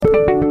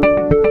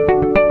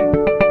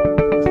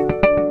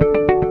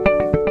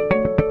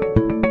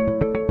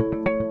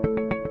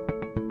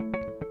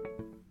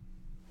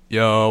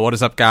Yo, what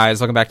is up,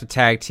 guys? Welcome back to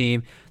Tag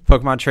Team,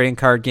 Pokemon Trading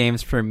Card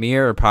Games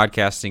premier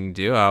podcasting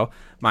duo.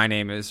 My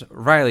name is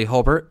Riley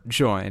Holbert,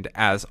 joined,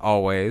 as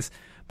always,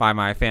 by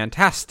my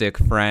fantastic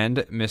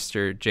friend,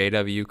 Mr.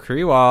 JW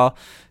Kriwal.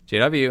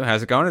 JW,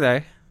 how's it going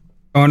today?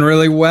 Going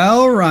really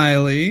well,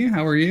 Riley.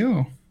 How are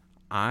you?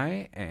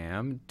 I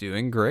am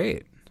doing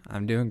great.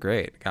 I'm doing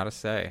great, gotta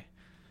say.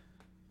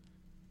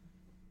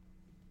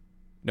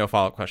 No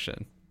follow-up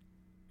question.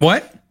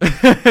 What?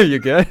 You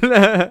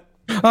good?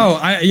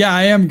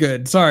 I am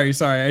good. Sorry.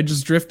 I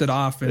just drifted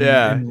off. In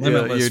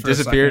Limitless you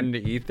disappeared into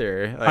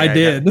ether. I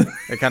did.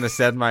 I kind of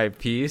said my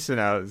piece, and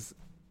I was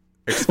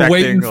expecting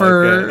waiting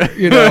for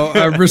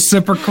a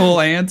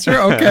reciprocal answer.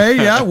 Okay,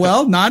 yeah.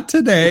 Well, not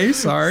today.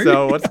 Sorry.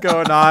 So, what's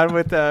going on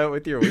with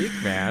your week,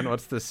 man?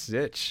 What's the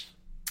stitch?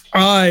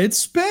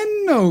 It's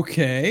been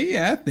okay.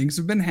 Yeah, things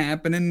have been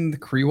happening in the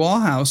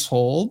Kriwal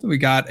household. We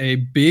got a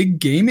big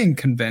gaming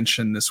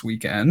convention this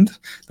weekend.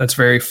 That's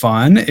very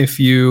fun. If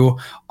you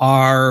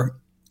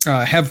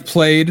have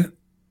played,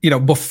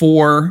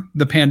 before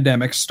the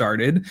pandemic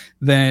started,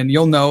 then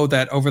you'll know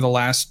that over the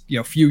last,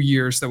 few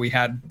years that we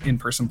had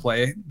in-person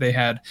play, they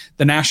had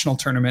the national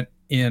tournament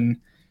in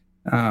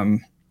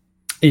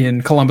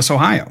Columbus,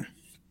 Ohio.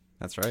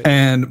 That's right.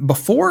 And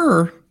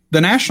before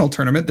the national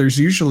tournament, there's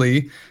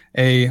usually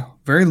a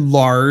very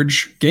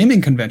large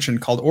gaming convention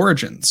called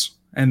Origins.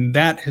 And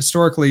that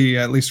historically,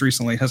 at least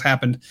recently, has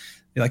happened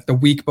like the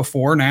week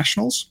before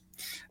nationals.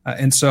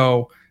 And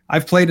so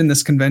I've played in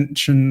this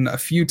convention a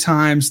few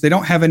times. They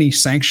don't have any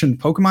sanctioned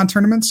Pokemon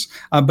tournaments,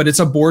 but it's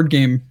a board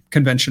game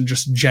convention,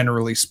 just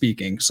generally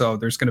speaking. So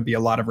there's going to be a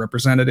lot of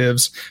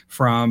representatives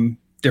from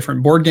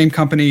different board game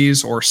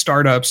companies or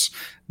startups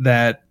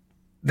that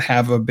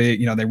have a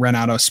big, they rent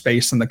out a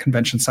space on the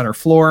convention center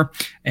floor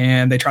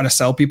and they try to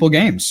sell people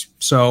games.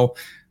 So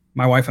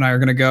my wife and I are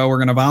going to go. We're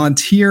going to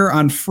volunteer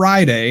on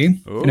Friday.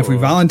 Ooh. And if we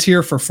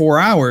volunteer for 4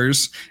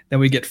 hours, then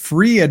we get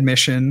free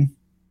admission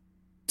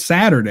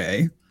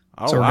Saturday.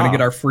 So we're going to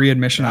get our free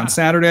admission on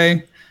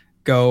Saturday,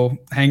 go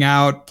hang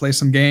out, play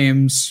some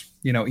games,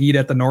 eat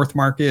at the North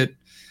Market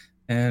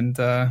and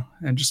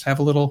just have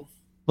a little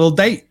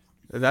date.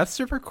 That's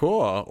super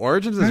cool.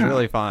 Origins is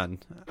really fun.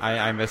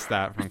 I missed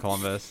that from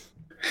Columbus.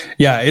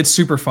 Yeah, it's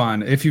super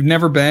fun. If you've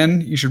never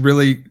been, you should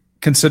really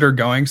consider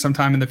going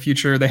sometime in the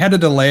future. They had to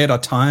delay it a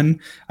ton.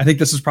 I think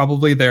this is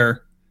probably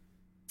their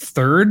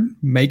third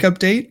makeup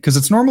date because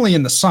it's normally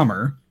in the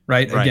summer,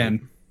 right?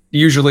 Again,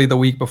 usually the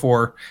week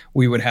before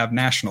we would have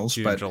nationals.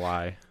 June,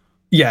 July.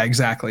 Yeah,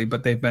 exactly.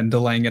 But they've been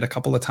delaying it a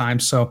couple of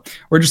times. So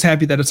we're just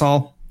happy that it's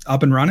all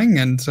up and running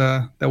and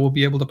that we'll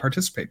be able to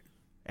participate.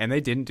 And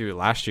they didn't do it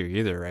last year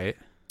either, right?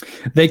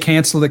 They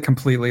canceled it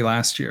completely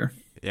last year.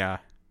 Yeah.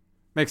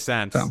 Makes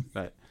sense. So,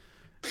 but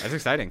that's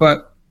exciting.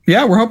 But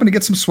yeah, we're hoping to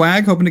get some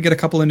swag, hoping to get a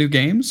couple of new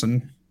games.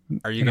 And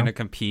are you going to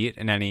compete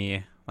in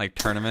any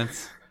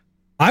tournaments?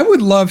 I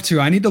would love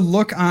to. I need to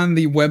look on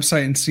the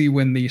website and see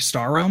when the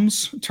Star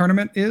Realms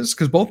tournament is,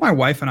 because both my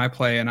wife and I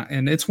play,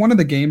 and it's one of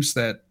the games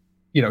that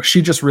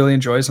she just really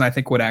enjoys, and I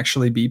think would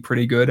actually be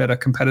pretty good at a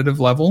competitive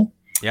level.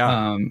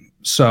 Yeah.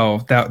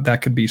 So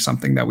that could be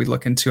something that we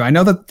look into. I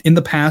know that in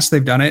the past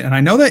they've done it, and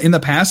I know that in the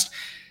past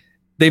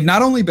they've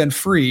not only been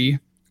free,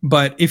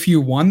 but if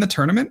you won the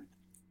tournament,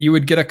 you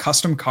would get a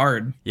custom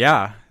card.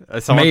 Yeah.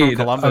 Someone from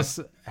Columbus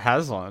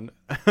has one.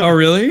 Oh,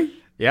 really?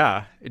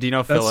 Yeah. Do you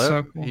know Philip?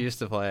 So cool. He used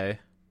to play.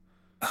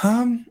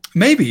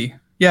 Maybe.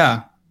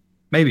 Yeah.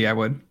 Maybe I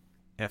would.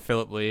 Yeah,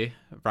 Philip Lee,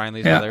 Brian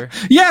Lee's brother.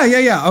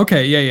 Yeah.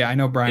 Okay. Yeah. I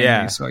know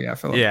Brian Lee. So yeah,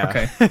 Philip. Yeah.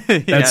 Okay.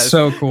 That's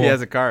so cool. He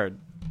has a card.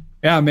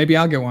 Yeah, maybe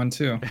I'll get one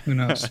too. Who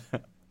knows?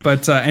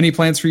 But any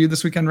plans for you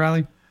this weekend,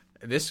 Riley?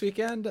 This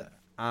weekend,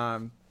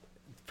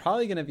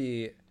 probably going to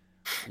be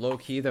low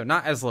key, though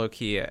not as low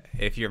key.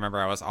 If you remember,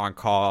 I was on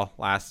call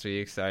last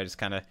week, so I just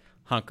kind of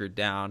hunkered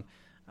down.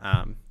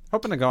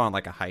 Hoping to go on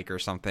a hike or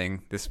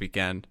something this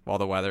weekend while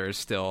the weather is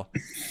still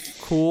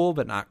cool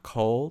but not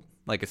cold,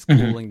 like it's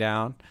cooling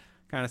down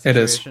kind of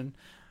situation.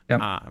 It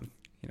is.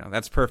 Yep.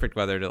 That's perfect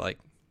weather to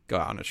go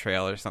out on a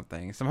trail or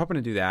something. So I'm hoping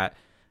to do that.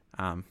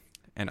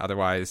 And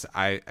otherwise,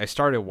 I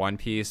started One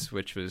Piece,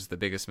 which was the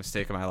biggest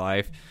mistake of my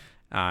life.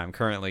 I'm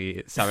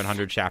currently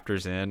 700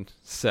 chapters in,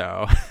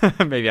 so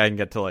maybe I can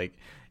get to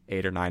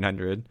 800 or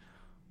 900.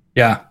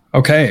 Yeah.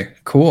 Okay.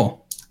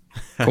 Cool.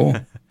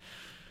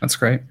 That's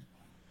great.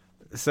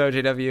 So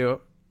JW,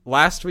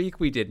 last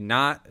week we did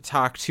not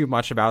talk too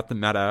much about the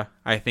meta,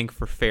 I think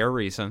for fair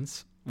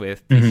reasons,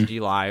 with TCG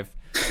Live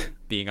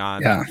being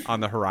on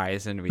the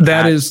horizon.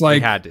 That is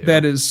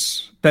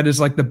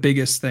the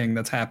biggest thing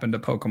that's happened to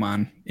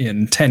Pokemon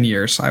in 10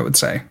 years, I would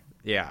say.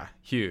 Yeah,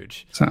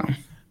 huge. So,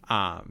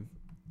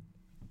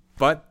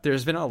 but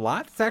there's been a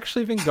lot that's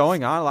actually been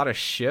going on, a lot of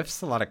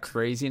shifts, a lot of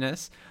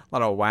craziness, a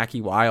lot of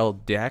wacky,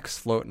 wild decks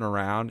floating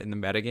around in the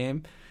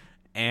metagame.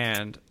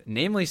 And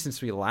namely,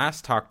 since we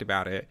last talked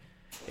about it,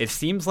 it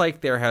seems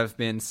like there have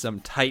been some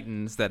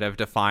titans that have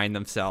defined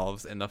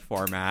themselves in the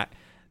format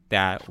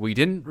that we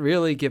didn't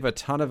really give a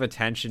ton of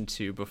attention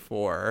to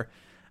before.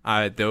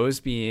 Those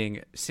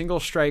being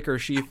Single Striker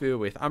Shifu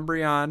with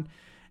Umbreon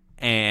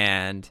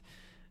and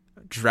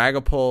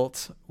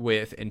Dragapult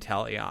with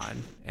Inteleon.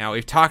 Now,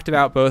 we've talked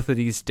about both of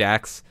these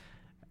decks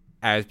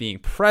as being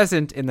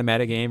present in the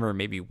metagame or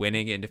maybe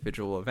winning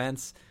individual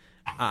events.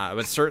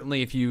 But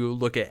certainly if you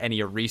look at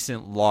any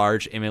recent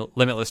large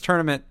Limitless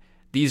tournament,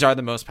 these are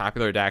the most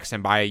popular decks,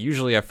 and by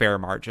usually a fair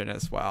margin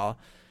as well.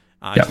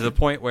 To the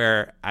point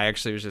where I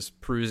actually was just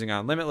perusing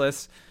on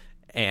Limitless,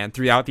 and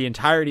throughout the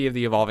entirety of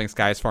the Evolving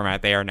Skies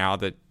format, they are now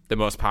the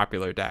most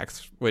popular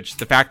decks, which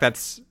the fact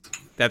that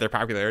their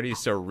popularity is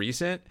so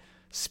recent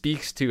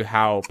speaks to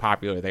how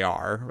popular they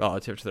are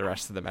relative to the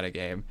rest of the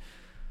metagame.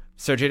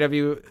 So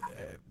JW,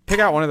 pick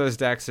out one of those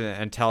decks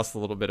and tell us a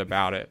little bit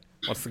about it.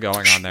 What's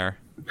going on there?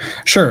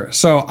 Sure.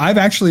 So I've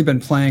actually been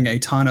playing a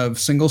ton of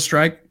Single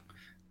Strike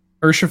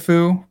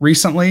Urshifu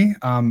recently,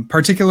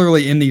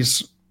 particularly in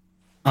these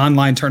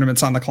online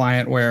tournaments on the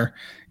client where,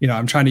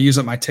 I'm trying to use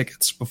up my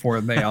tickets before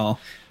they all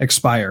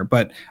expire.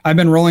 But I've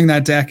been rolling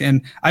that deck,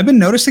 and I've been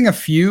noticing a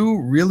few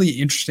really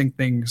interesting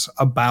things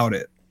about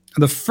it.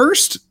 The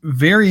first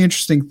very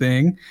interesting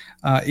thing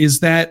is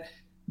that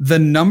the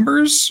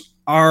numbers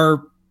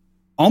are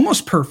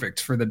almost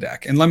perfect for the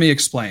deck. And let me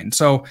explain.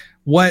 So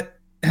what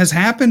has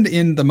happened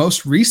in the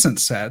most recent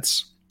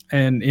sets,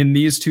 and in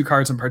these two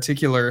cards in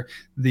particular,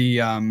 the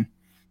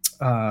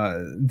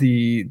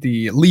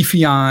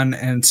Leafeon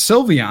and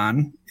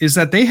Sylveon, is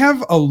that they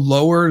have a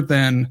lower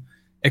than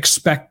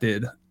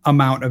expected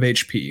amount of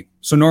HP.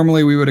 So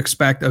normally we would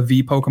expect a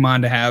V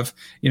Pokemon to have,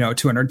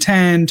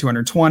 210,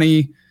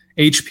 220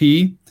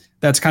 HP.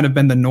 That's kind of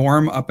been the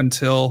norm up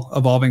until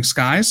Evolving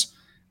Skies.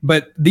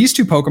 But these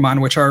two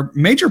Pokemon, which are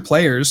major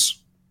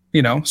players,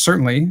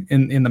 certainly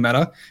in the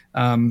meta,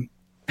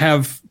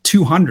 have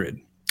 200.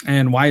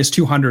 And why is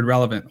 200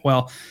 relevant?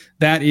 Well,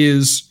 that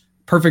is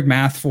perfect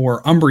math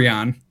for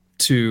Umbreon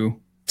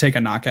to take a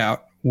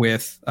knockout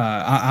with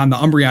on the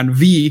Umbreon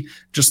V,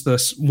 just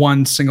this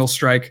one single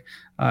strike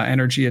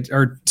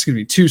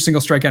two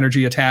single strike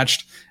energy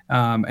attached,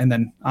 and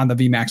then on the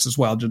VMAX as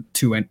well, just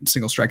two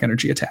single strike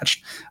energy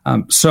attached.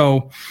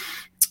 So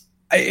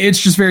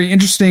it's just very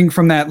interesting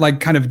from that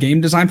kind of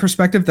game design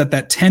perspective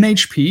that 10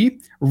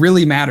 HP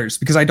really matters,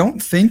 because I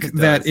don't think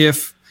that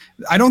if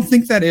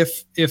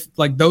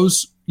like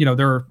those,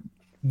 there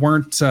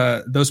weren't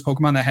those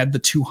Pokemon that had the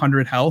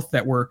 200 health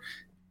that were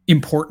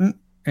important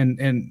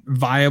and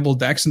viable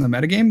decks in the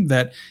metagame,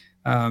 that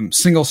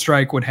Single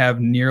Strike would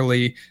have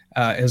nearly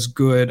as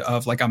good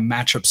of a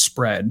matchup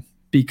spread,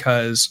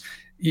 because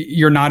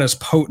you're not as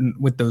potent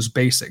with those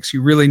basics.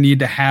 You really need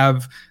to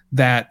have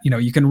that,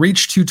 you can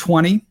reach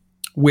 220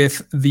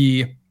 with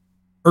the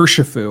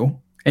Urshifu,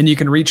 and you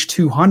can reach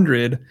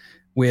 200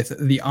 with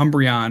the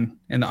Umbreon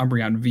and the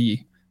Umbreon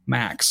V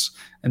Max.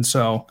 And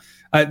so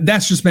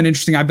that's just been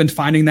interesting. I've been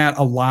finding that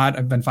a lot.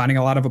 I've been finding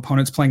a lot of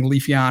opponents playing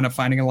Leafeon. I'm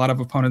finding a lot of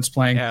opponents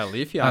playing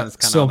Leafeon is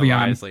kind of on the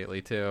rise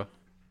lately too.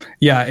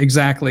 Yeah,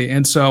 exactly.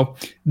 And so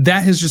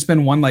that has just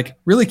been one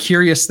really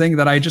curious thing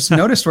that I just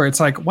noticed, where it's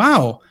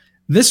wow,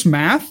 this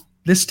math,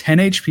 this 10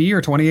 HP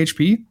or 20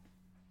 HP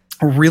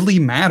really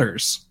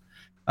matters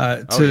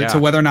to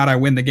whether or not I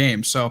win the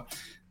game. So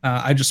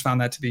I just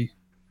found that to be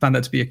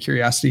a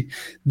curiosity.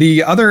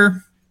 The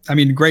other,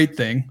 great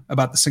thing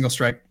about the Single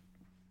Strike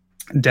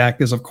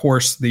deck is, of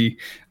course, the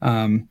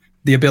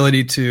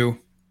ability to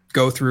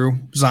go through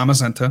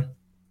Zamazenta,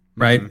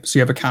 right? Mm-hmm. So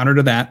you have a counter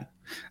to that.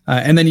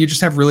 And then you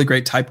just have really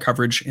great type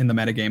coverage in the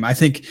metagame. I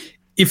think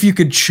if you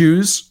could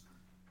choose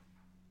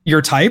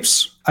your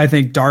types, I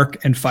think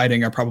Dark and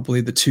Fighting are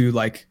probably the two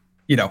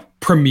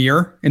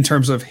premier in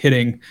terms of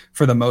hitting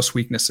for the most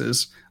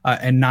weaknesses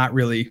and not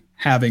really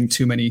having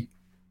too many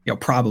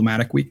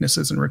problematic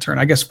weaknesses in return.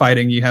 I guess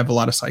Fighting, you have a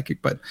lot of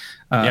Psychic, but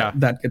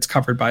that gets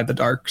covered by the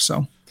Dark.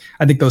 So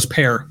I think those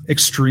pair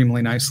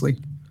extremely nicely.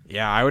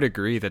 Yeah, I would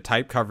agree. The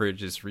type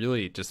coverage is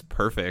really just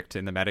perfect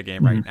in the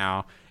metagame right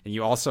now. And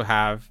you also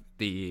have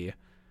the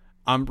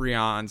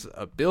Umbreon's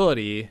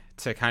ability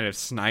to kind of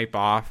snipe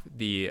off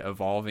the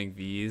evolving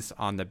Vs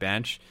on the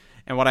bench.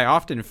 And what I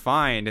often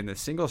find in the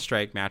Single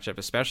Strike matchup,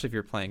 especially if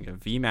you're playing a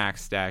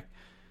VMAX deck,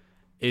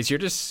 is you're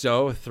just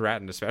so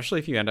threatened, especially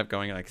if you end up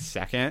going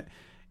second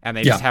and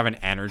they just have an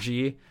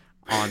energy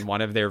on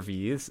one of their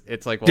Vs.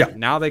 It's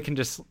now they can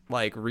just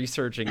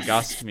research and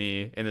gust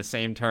me in the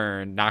same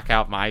turn, knock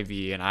out my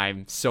V, and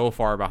I'm so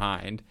far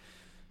behind.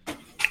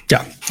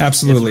 Yeah,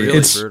 absolutely.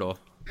 It's really brutal.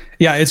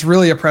 Yeah, it's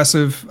really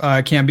oppressive,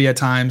 can be at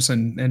times,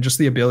 and just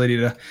the ability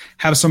to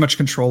have so much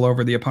control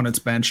over the opponent's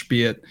bench,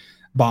 be it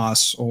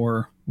boss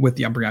or with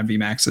the Umbreon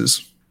VMAX,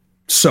 is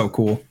so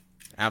cool.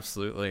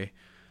 Absolutely.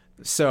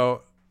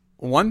 So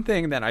one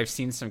thing that I've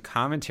seen some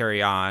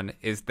commentary on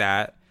is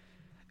that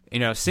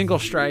Single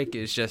Strike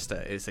is just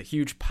is a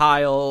huge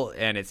pile,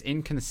 and it's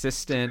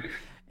inconsistent,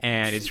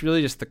 and it's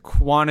really just the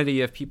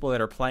quantity of people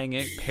that are playing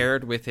it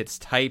paired with its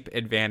type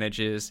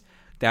advantages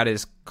that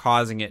is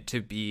causing it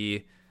to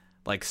be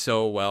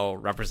so well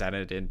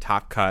represented in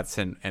top cuts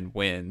and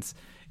wins.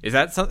 Is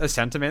that a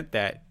sentiment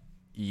that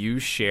you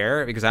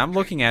share? Because I'm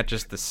looking at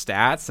just the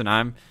stats, and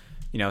I'm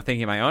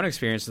thinking of my own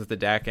experience with the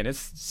deck, and it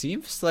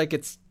seems like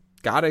it's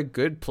got a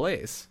good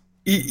place.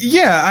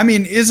 Yeah, I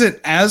mean, is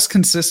it as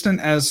consistent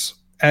as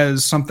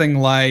something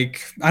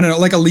like, I don't know,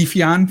 like a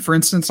Leafeon, for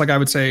instance? Like I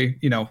would say,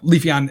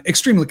 Leafeon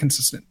extremely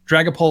consistent,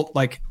 Dragapult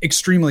like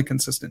extremely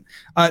consistent.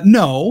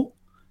 No,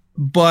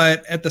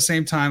 but at the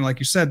same time, like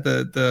you said,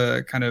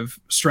 the kind of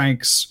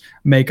strengths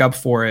make up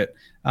for it.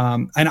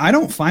 And I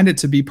don't find it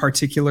to be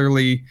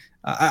particularly.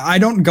 I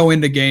don't go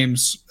into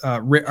games,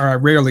 or I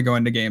rarely go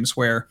into games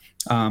where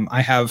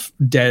I have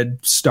dead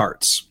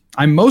starts.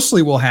 I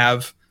mostly will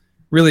have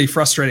really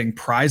frustrating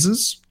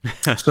prizes.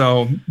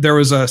 So there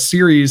was a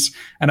series,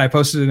 and I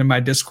posted it in my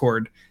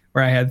Discord,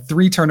 where I had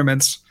 3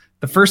 tournaments.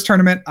 The first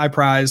tournament I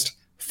prized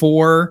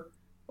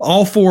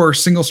all four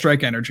single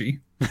strike energy.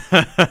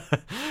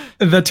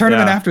 The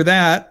tournament after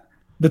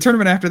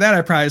that,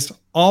 I prized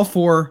all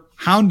 4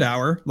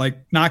 Houndour. Like,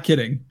 not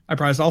kidding. I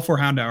prized all 4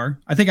 Houndour.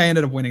 I think I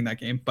ended up winning that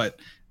game, but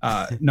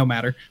no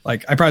matter.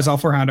 Like, I prized all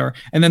 4 Houndour.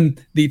 And then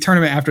the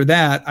tournament after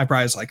that, I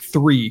prized like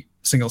 3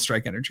 single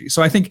strike energy.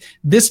 So I think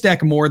this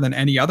deck, more than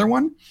any other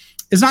one,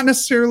 is not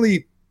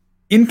necessarily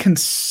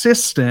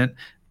inconsistent,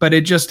 but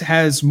it just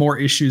has more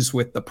issues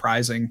with the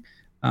prizing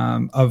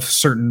of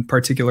certain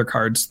particular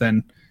cards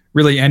than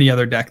really any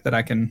other deck that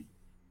I can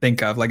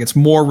think of. Like, it's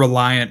more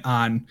reliant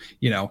on,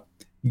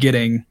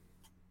 getting,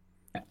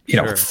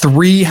 Sure.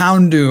 3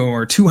 Houndoom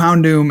or 2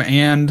 Houndoom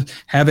and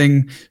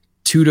having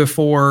 2 to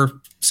 4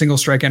 single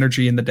strike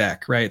energy in the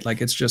deck, right?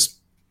 Like, it's just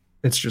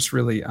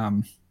really,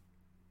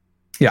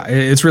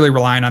 it's really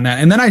relying on that.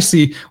 And then I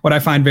see, what I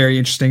find very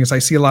interesting is I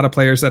see a lot of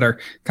players that are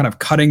kind of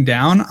cutting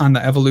down on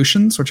the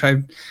evolutions, which I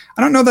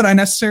don't know that I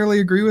necessarily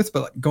agree with,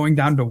 but like going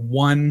down to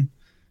 1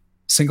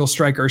 single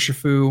strike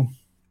Urshifu,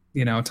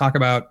 talk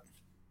about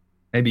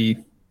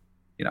maybe,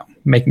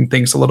 making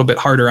things a little bit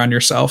harder on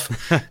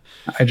yourself.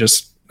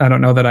 I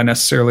don't know that I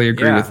necessarily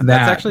agree with that.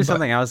 That's actually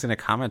something I was going to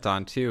comment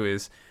on too,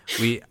 is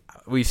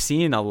we've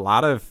seen a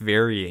lot of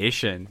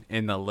variation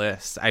in the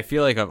lists. I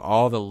feel like of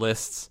all the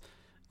lists,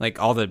 like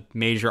all the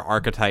major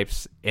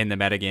archetypes in the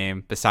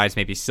metagame, besides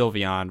maybe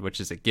Sylveon, which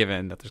is a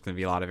given that there's going to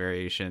be a lot of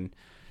variation,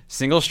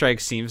 Single Strike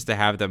seems to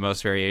have the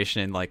most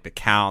variation in like the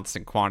counts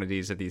and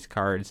quantities of these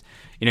cards.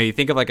 You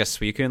think of like a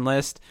Suicune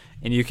list,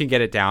 and you can get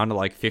it down to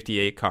like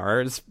 58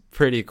 cards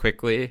pretty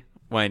quickly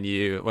when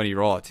you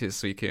roll it to a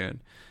Suicune.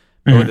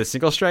 But with a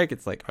Single Strike,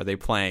 it's like, are they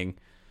playing?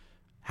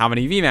 How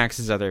many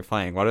VMAXs are they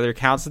playing? What are their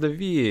counts of the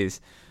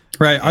Vs?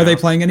 Right. Are they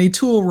playing any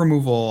tool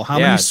removal? How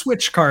many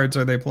switch cards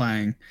are they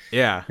playing?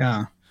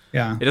 Yeah.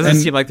 It doesn't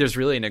seem like there's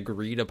really an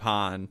agreed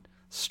upon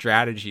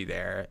strategy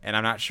there. And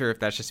I'm not sure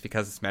if that's just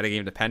because it's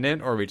metagame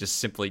dependent, or we just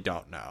simply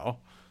don't know.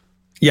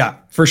 Yeah,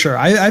 for sure.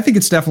 I think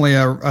it's definitely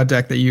a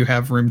deck that you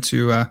have room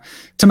to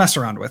mess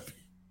around with.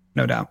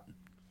 No doubt.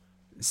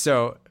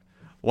 So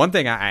one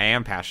thing I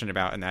am passionate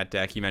about in that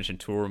deck, you mentioned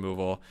tool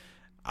removal.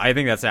 I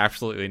think that's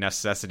absolutely a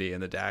necessity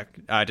in the deck,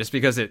 just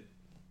because it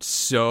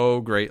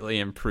so greatly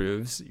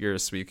improves your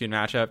Suicune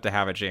matchup to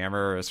have a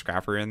Jammer or a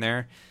Scrapper in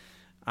there.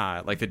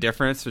 Like the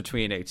difference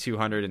between a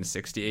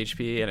 260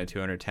 HP and a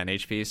 210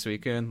 HP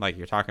Suicune, like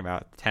you're talking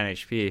about 10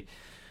 HP,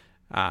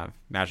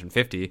 imagine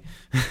 50,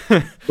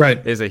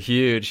 right, is a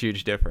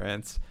huge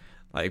difference.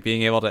 Like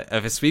being able to,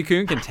 if a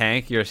Suicune can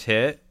tank your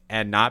hit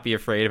and not be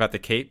afraid about the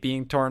cape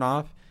being torn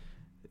off,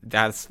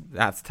 that's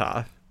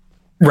tough.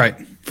 Right,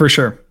 for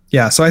sure.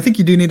 Yeah, so I think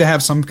you do need to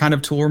have some kind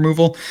of tool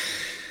removal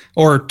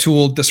or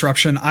tool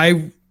disruption.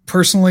 I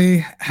personally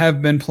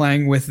have been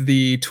playing with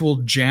the tool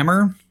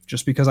Jammer,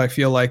 just because I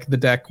feel like the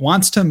deck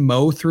wants to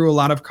mow through a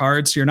lot of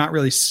cards, so you're not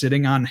really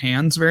sitting on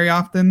hands very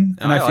often.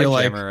 And I feel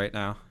like Jammer right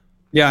now.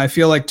 Yeah, I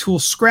feel like Tool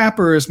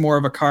Scrapper is more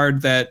of a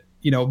card that,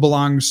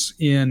 belongs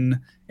in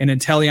an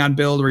Inteleon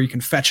build where you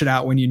can fetch it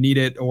out when you need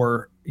it,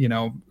 or,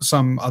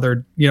 some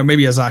other,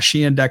 maybe a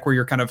Zacian deck where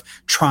you're kind of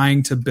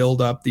trying to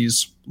build up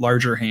these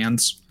larger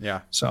hands.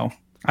 Yeah. So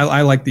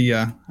I like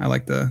the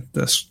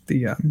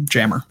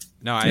Jammer.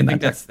 No, I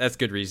think that's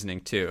good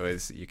reasoning too,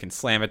 is you can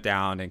slam it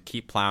down and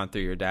keep plowing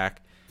through your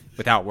deck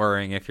without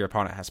worrying if your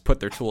opponent has put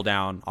their tool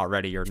down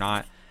already or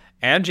not.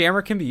 And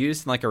Jammer can be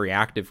used in like a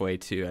reactive way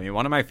too. I mean,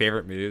 one of my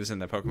favorite moves in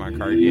the Pokemon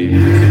card game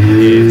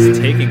is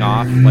taking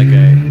off like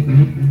a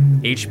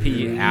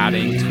HP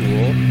adding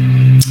tool,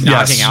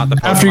 knocking out the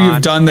Pokemon after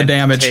you've done the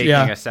damage, taking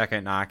a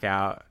second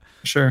knockout.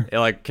 Sure, it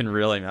like can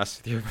really mess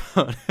with your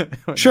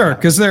opponent. Sure,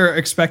 because they're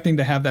expecting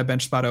to have that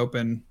bench spot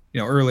open,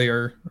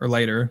 earlier or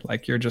later.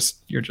 Like you're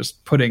just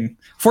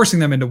forcing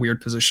them into weird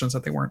positions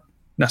that they weren't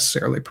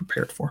necessarily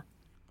prepared for.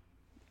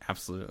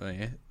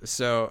 Absolutely.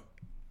 So,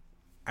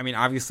 I mean,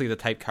 obviously the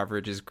type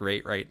coverage is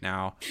great right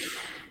now.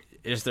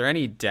 Is there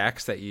any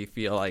decks that you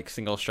feel like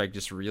Single Strike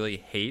just really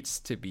hates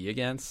to be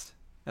against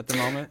at the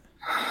moment?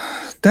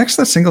 Decks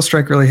that Single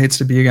Strike really hates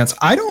to be against.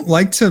 I don't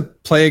like to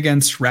play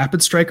against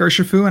Rapid Strike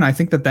Urshifu, and I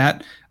think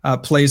that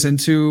plays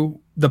into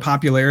the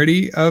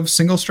popularity of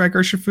Single Strike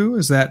Urshifu,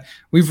 is that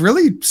we've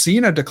really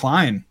seen a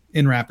decline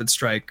in Rapid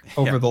Strike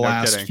over the no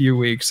last kidding. few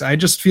weeks. I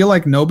just feel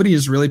like nobody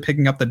is really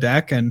picking up the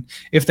deck, and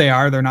if they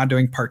are, they're not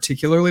doing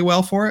particularly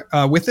well for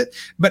it with it.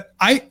 But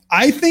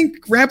I think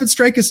Rapid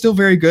Strike is still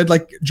very good.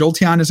 Like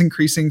Jolteon is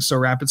increasing, so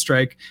Rapid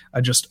Strike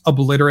just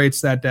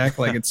obliterates that deck.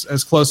 Like it's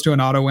as close to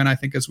an auto win, I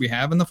think, as we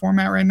have in the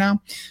format right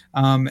now.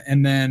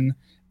 And then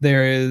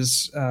there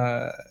is,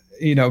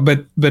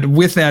 but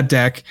with that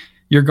deck,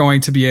 you're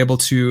going to be able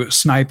to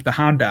snipe the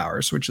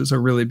Houndours, which is a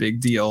really big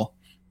deal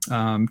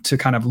to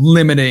kind of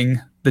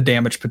limiting the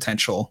damage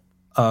potential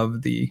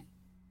of the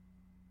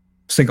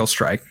single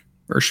strike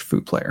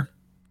Urshifu player.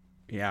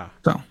 Yeah.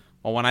 So,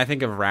 well, when I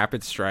think of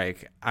Rapid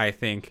Strike, I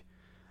think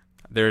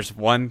there's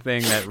one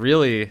thing that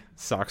really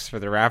sucks for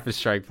the Rapid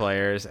Strike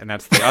players, and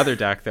that's the other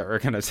deck that we're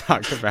going to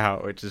talk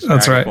about, which is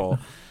Dragapult.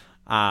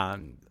 Right.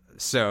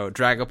 So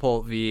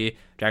Dragapult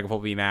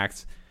V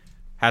Max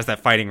has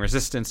that fighting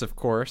resistance, of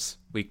course,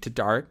 weak to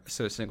Dark.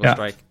 So single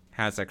strike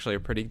has actually a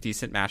pretty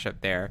decent matchup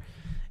there.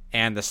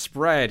 And the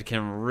spread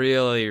can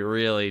really,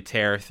 really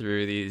tear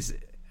through these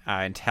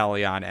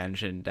Inteleon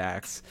engine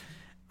decks.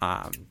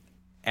 And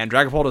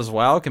Dragapult as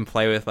well can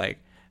play with like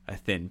a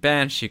thin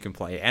bench. You can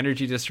play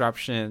energy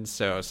disruption.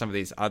 So some of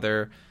these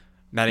other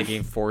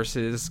metagame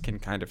forces can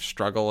kind of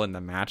struggle in the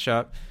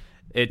matchup.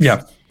 It's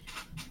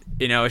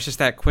just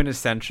that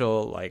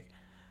quintessential, like,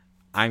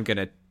 I'm going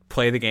to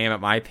play the game at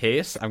my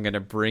pace. I'm going to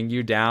bring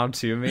you down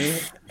to me,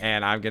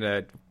 and I'm going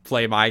to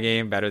play my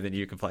game better than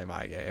you can play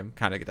my game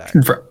kind of deck.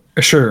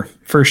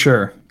 For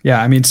sure.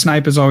 Yeah, I mean,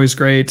 snipe is always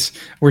great.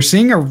 We're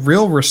seeing a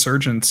real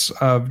resurgence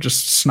of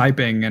just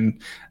sniping,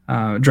 and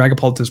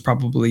Dragapult is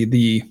probably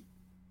the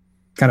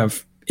kind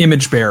of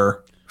image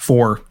bearer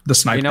for the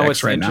snipe decks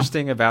what's right now. What's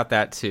interesting about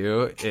that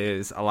too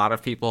is a lot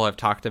of people have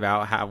talked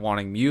about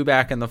wanting Mew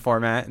back in the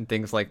format and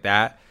things like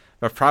that,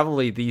 but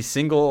probably the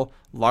single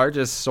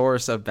largest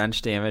source of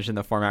bench damage in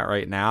the format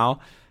right now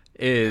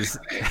is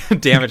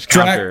damage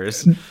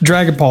counters.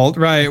 Dragapult,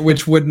 right,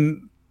 which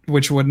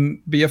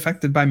wouldn't be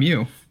affected by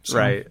Mew. So.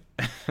 Right.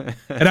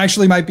 It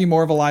actually might be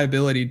more of a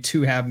liability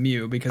to have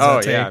Mew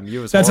because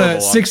that's a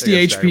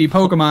 60 HP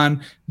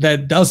Pokemon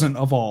that doesn't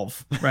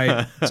evolve,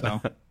 right? So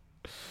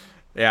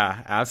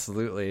yeah,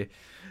 absolutely.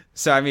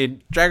 So, I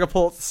mean,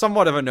 Dragapult,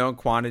 somewhat of a known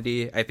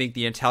quantity. I think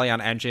the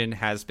Inteleon engine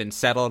has been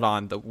settled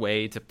on the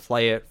way to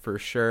play it for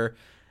sure.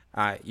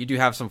 You do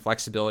have some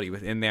flexibility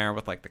within there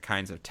with like the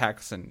kinds of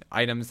techs and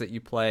items that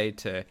you play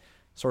to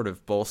sort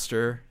of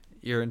bolster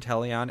your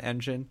Inteleon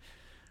engine.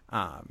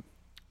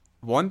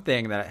 One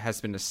thing that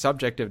has been a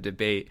subject of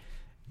debate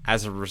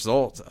as a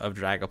result of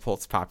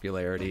Dragapult's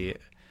popularity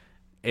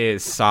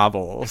is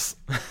Sobbles.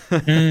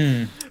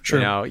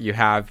 Sure. You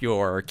have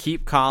your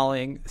Keep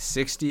Calling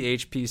 60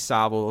 HP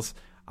Sobbles.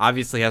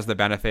 Obviously has the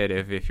benefit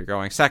of if you're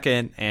going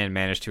second and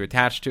manage to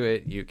attach to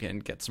it, you can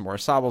get some more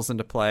Sobbles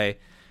into play.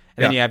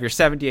 And then you have your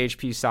 70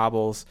 HP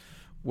Sobbles,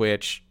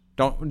 which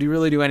don't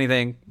really do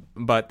anything,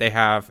 but they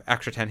have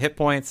extra 10 hit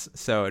points.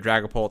 So a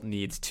Dragapult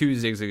needs 2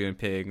 Zigzagoon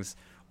Pigs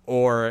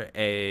or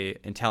a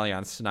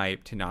Inteleon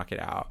Snipe to knock it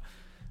out,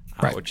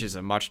 which is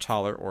a much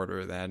taller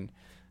order than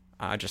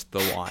just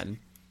the one.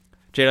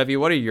 JW,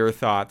 what are your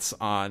thoughts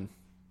on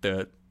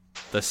the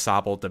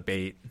Sobble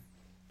debate?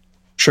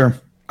 Sure.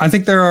 I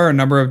think there are a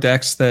number of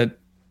decks that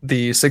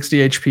the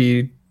 60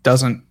 HP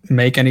doesn't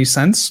make any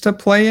sense to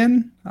play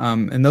in.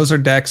 And those are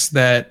decks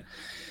that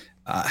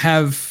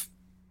have,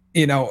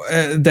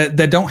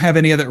 that don't have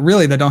any other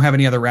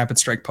Rapid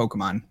Strike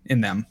Pokemon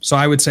in them. So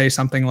I would say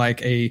something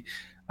like a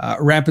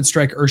Rapid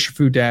Strike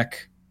Urshifu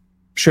deck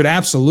should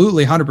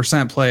absolutely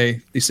 100%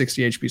 play the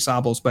 60 HP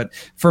Sobbles. But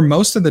for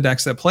most of the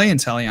decks that play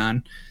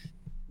Inteleon,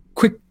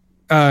 quick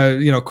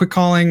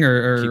calling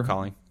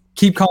or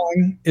keep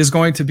calling is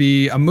going to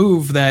be a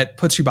move that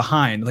puts you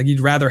behind. Like you'd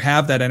rather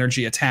have that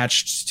energy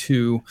attached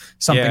to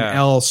something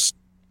else.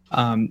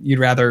 You'd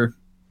rather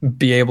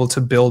be able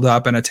to build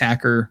up an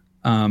attacker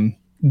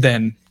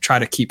than try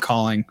to keep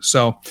calling.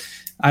 So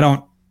I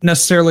don't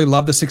necessarily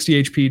love the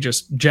 60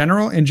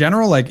 HP in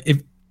general. Like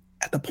if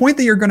at the point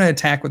that you're going to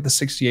attack with the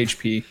 60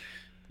 HP,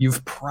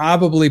 you've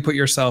probably put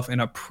yourself in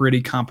a pretty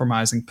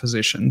compromising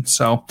position.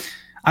 So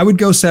I would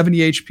go 70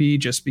 HP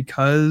just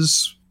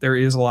because there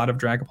is a lot of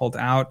Dragapult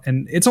out,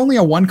 and it's only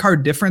a 1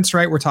 card difference,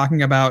 right? We're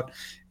talking about,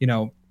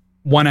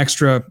 one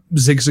extra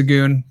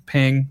Zigzagoon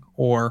ping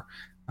or,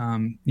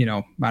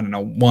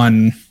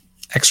 one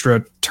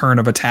extra turn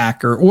of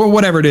attack or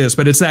whatever it is,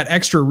 but it's that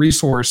extra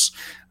resource,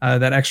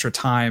 that extra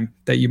time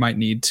that you might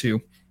need to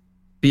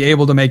be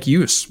able to make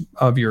use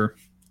of your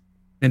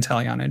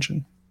Inteleon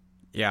engine.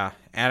 Yeah.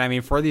 And I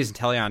mean, for these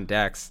Inteleon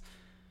decks,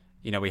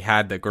 we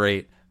had the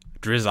great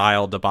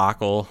Drizzile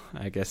debacle,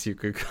 I guess you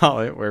could call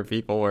it, where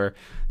people were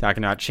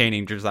talking about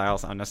chaining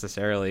Drizziles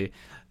unnecessarily.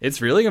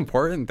 It's really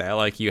important that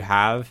like you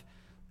have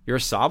your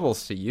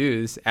Sobbles to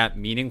use at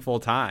meaningful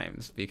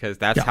times, because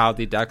that's how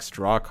the decks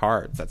draw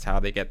cards. That's how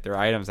they get their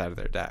items out of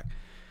their deck.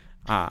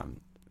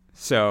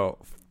 So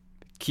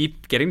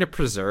keep getting to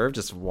preserve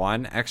just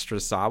one extra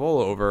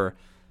Sobble over,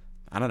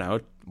 I don't know,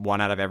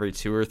 1 out of every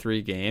 2 or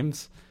 3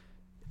 games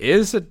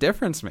is a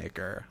difference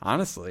maker,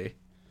 honestly.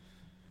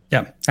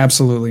 Yeah,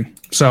 absolutely.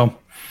 So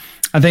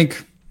I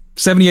think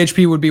 70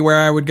 HP would be where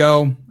I would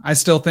go. I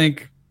still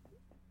think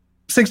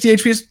 60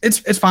 HP is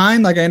it's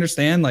fine. Like I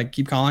understand, like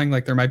keep calling.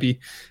 Like there might be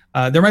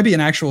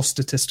an actual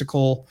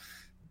statistical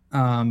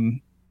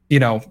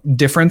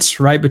difference,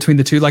 right, between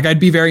the two. Like I'd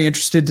be very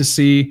interested to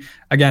see,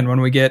 again, when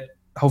we get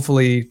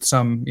hopefully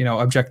some,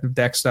 objective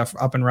deck stuff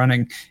up and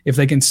running, if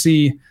they can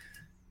see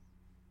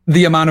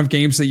the amount of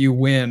games that you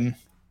win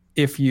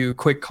if you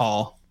quick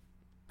call.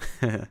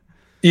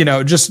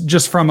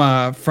 Just from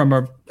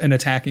an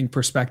attacking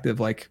perspective,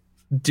 like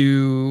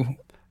do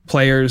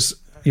players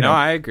No,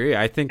 I agree.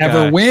 I think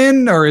ever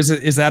win, or is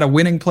that a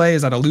winning play?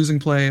 Is that a losing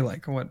play?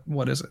 Like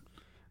what is it?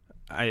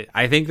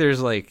 I think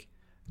there's like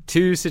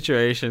two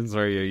situations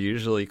where you're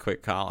usually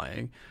quick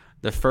calling.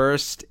 The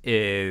first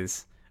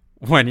is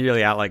when you're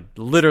got like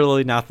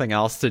literally nothing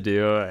else to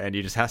do and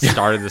you just have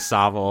started the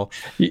Sobble.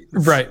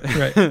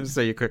 Right.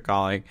 So you quit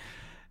calling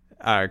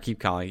or keep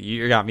calling.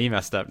 You got me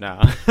messed up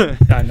now.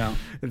 I know.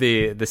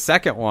 The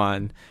second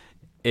one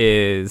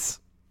is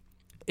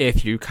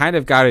if you kind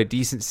of got a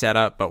decent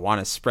setup but want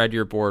to spread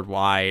your board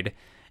wide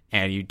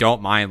and you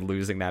don't mind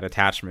losing that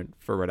attachment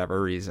for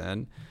whatever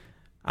reason.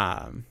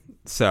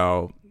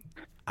 So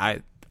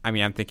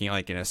I'm thinking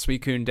like in a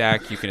Suicune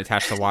deck, you can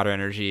attach the water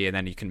energy and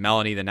then you can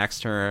Melanie the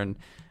next turn.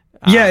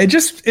 Yeah,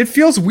 it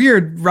feels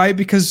weird, right?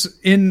 Because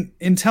in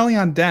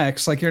Inteleon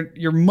decks, like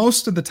you're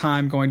most of the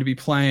time going to be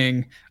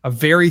playing a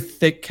very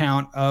thick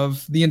count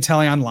of the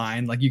Inteleon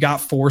line. Like you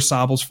got 4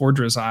 Sobbles, 4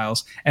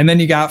 Drizziles, and then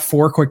you got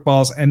 4 Quick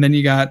Balls, and then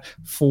you got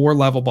 4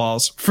 Level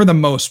Balls for the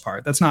most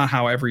part. That's not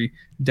how every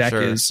deck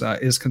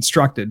is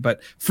constructed,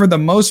 but for the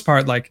most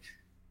part, like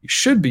you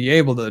should be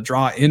able to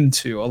draw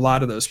into a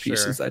lot of those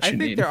pieces that you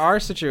need. I think there are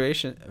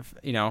situations,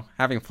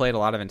 having played a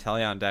lot of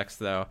Inteleon decks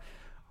though,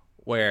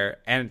 where,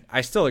 and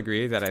I still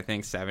agree that I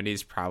think 70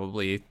 is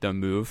probably the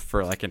move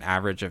for like an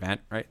average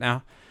event right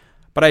now.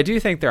 But I do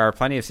think there are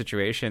plenty of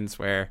situations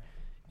where,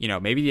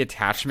 maybe the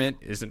attachment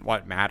isn't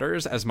what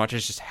matters as much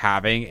as just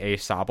having a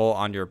Sobble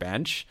on your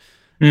bench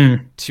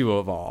to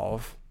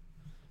evolve.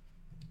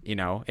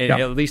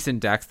 At least in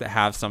decks that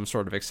have some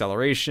sort of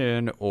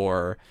acceleration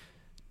or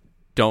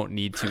don't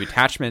need 2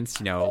 attachments,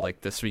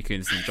 like the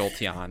Suicunes and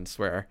Jolteons,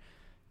 where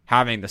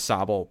having the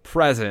Sobble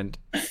present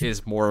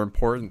is more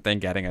important than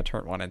getting a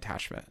turn 1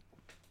 attachment.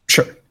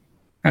 Sure.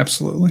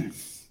 Absolutely.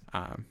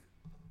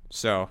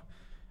 So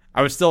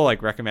I would still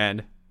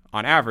recommend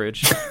on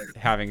average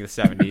having the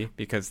 70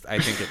 because I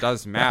think it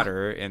does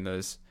matter in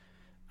those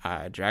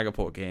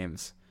Dragapult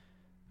games,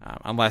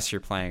 unless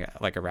you're playing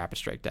like a Rapid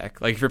Strike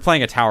deck. Like if you're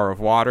playing a Tower of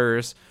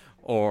Waters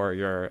or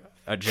you're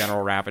a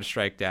general Rapid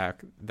Strike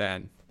deck,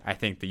 then I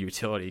think the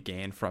utility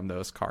gain from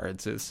those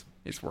cards is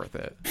worth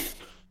it.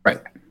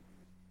 Right.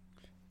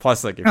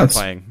 Plus, if you're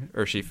playing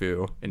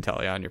Urshifu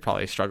Inteleon, you're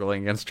probably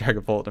struggling against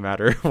Dragapult no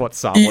matter what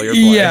Sobble you're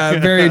playing. Yeah,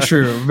 very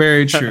true.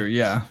 Very true.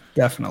 Yeah,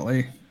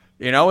 definitely.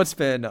 What's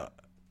been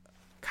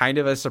kind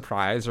of a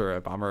surprise or a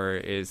bummer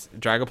is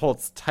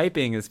Dragapult's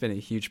typing has been a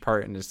huge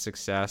part in his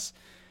success.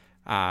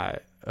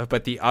 But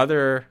the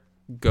other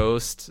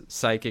ghost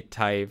psychic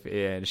type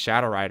in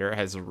Shadow Rider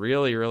has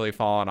really, really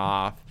fallen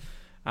off.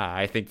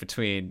 I think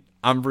between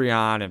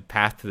Umbreon and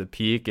Path to the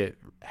Peak, it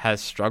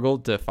has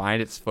struggled to find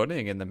its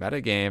footing in the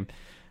metagame.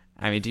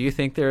 Do you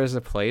think there is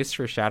a place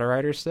for Shadow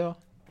Rider still?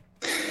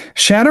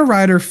 Shadow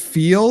Rider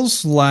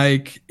feels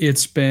like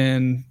it's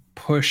been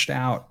pushed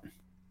out.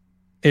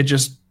 It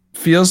just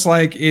feels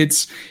like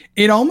it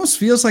almost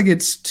feels like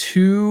it's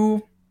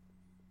too,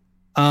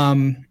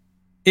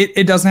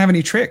 it doesn't have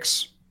any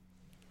tricks.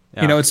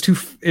 Yeah. It's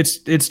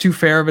too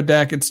fair of a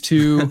deck. It's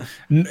too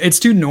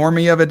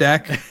normie of a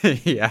deck.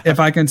 Yeah. If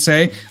I can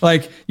say,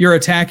 like you're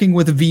attacking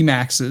with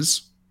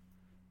VMAXs,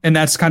 and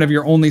that's kind of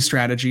your only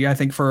strategy. I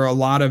think for a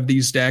lot of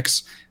these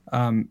decks,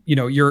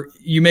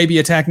 you may be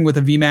attacking with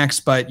a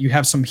VMAX, but you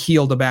have some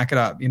heal to back it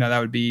up. That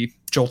would be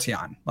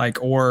Jolteon,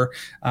 or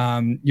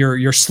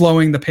you're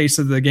slowing the pace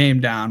of the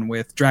game down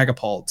with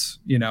Dragapult,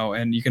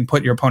 and you can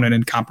put your opponent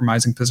in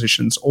compromising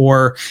positions,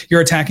 or you're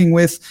attacking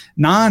with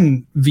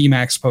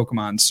non-VMAX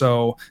Pokemon,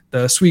 so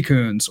the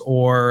Suicunes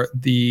or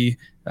the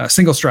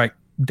single strike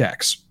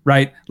decks,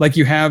 right? Like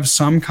you have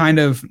some kind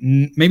of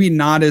maybe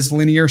not as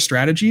linear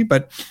strategy,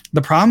 but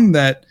the problem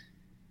that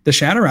the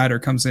Shadow Rider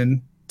comes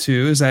in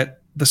to is that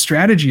the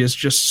strategy is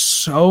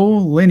just so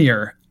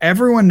linear.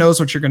 Everyone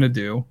knows what you're going to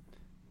do.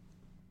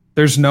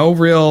 There's no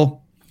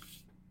real,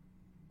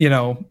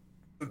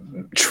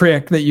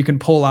 trick that you can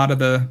pull out of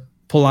the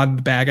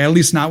bag, at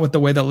least not with the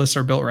way that lists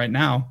are built right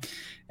now.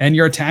 And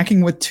you're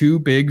attacking with 2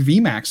 big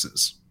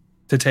VMAXs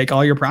to take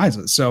all your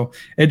prizes. So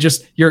it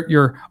just,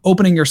 you're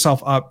opening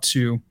yourself up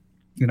to,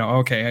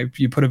 okay,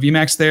 you put a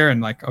VMAX there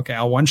and okay,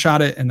 I'll one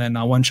shot it and then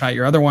I'll one shot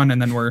your other one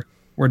and then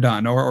we're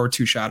done, or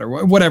 2 shot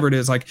or whatever it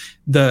is. Like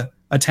the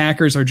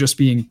attackers are just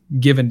being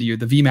given to you.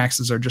 The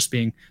VMAXs are just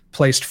being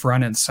placed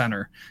front and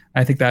center.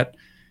 I think that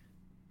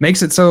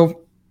makes it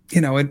so,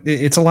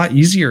 it's a lot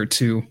easier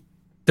to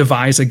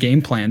devise a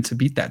game plan to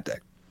beat that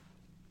deck.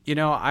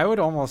 I would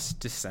almost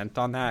dissent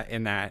on that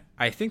in that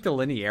I think the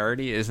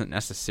linearity isn't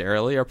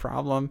necessarily a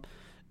problem.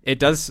 It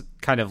does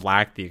kind of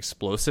lack the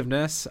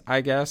explosiveness,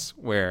 I guess,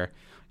 where,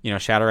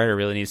 Shadow Rider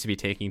really needs to be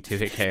taking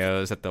 2-hit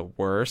KOs at the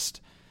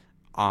worst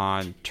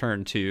on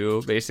turn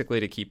 2, basically,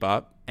 to keep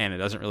up, and it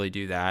doesn't really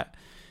do that.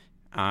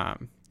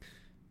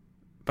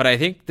 But I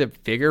think the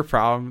bigger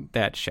problem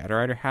that Shadow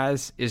Rider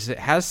has is it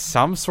has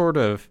some sort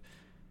of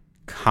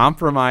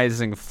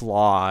compromising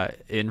flaw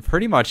in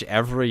pretty much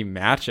every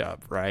matchup,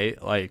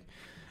 right? Like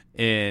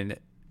in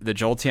the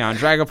Jolteon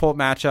Dragapult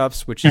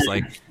matchups, which is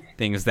like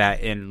things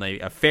that in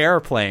like a fair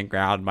playing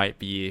ground might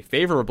be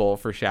favorable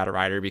for Shadow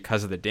Rider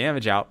because of the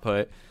damage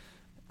output.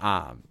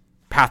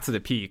 Path to the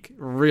Peak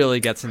really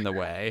gets in the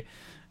way.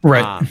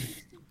 Right.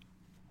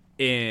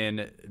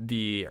 In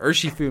the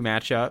Urshifu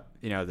matchup,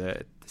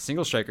 the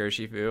single strike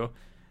Urshifu,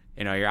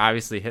 you're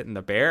obviously hitting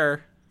the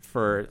bear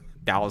for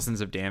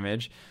thousands of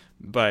damage,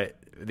 but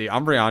the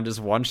Umbreon just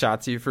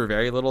one-shots you for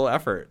very little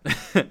effort.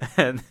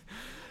 and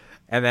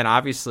then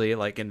obviously,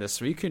 like in the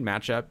Suicune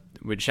matchup,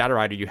 with Shadow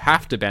Rider, you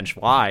have to bench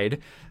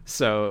wide,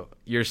 so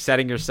you're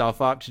setting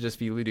yourself up to just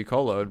be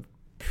Ludicolo'd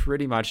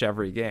pretty much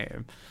every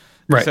game.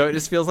 Right. So it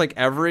just feels like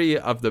every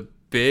of the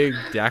big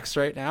decks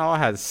right now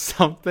has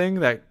something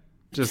that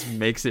just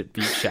makes it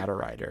beat Shadow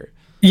Rider.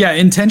 Yeah,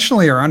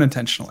 intentionally or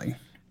unintentionally,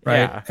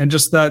 right? Yeah. And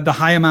just the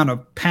high amount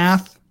of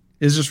path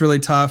is just really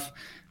tough.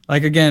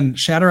 Like again,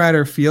 Shadow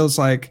Rider feels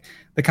like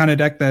the kind of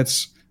deck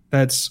that's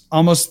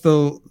almost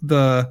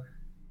the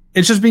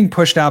it's just being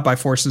pushed out by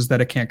forces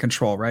that it can't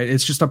control, right?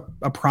 It's just a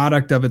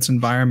product of its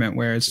environment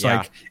where it's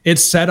like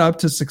it's set up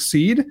to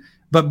succeed,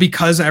 but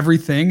because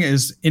everything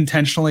is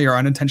intentionally or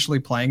unintentionally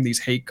playing these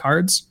hate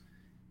cards,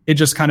 it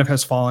just kind of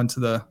has fallen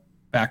to the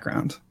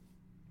background.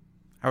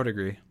 I would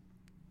agree.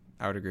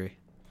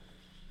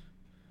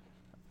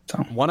 So,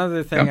 one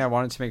other thing I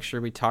wanted to make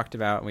sure we talked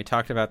about, and we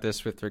talked about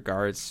this with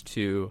regards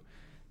to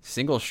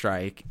Single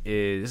Strike,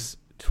 is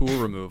tool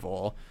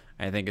removal.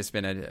 I think it's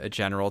been a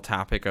general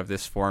topic of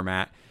this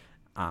format.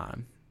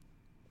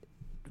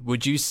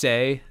 Would you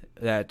say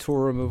that tool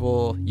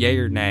removal, yay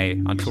or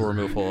nay, on tool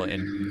removal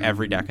in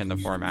every deck in the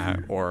format,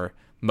 or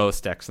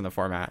most decks in the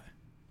format?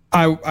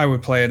 I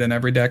would play it in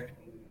every deck.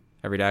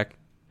 Every deck?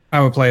 I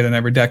would play it in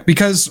every deck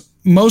because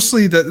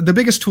mostly the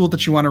biggest tool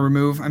that you want to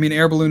remove, I mean,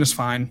 Air Balloon is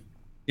fine.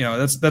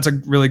 That's a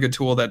really good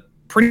tool that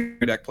pretty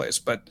good deck plays,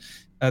 but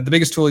the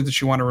biggest tool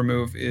that you want to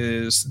remove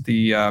is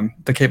the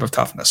Cape of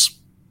Toughness.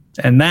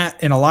 And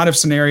that, in a lot of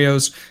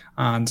scenarios,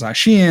 on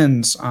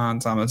Zacians, on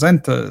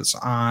Zamazentas,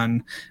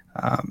 on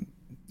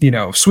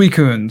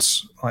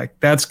Suicunes, like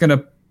that's going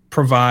to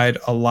provide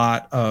a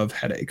lot of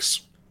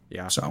headaches.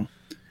 Yeah. So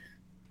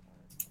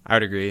I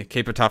would agree.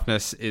 Cape of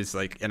Toughness is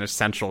like an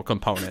essential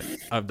component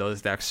of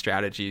those deck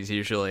strategies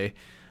usually.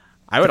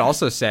 I would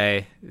also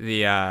say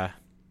the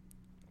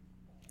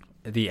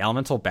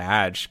Elemental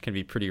Badge can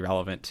be pretty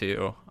relevant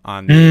too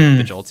on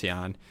the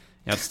Jolteon.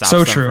 It stops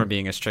them from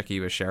being as tricky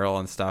with Cheryl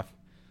and stuff.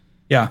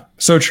 Yeah,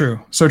 so true.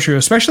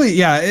 Especially,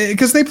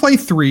 because they play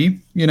 3,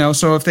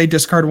 so if they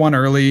discard 1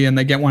 early and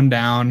they get 1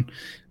 down,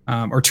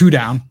 or 2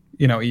 down,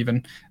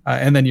 even,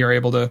 and then you're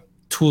able to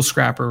tool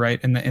scrapper, right,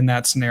 in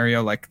that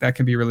scenario, like that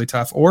can be really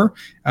tough. Or,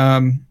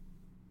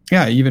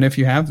 even if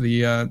you have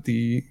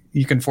the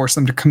you can force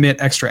them to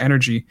commit extra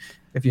energy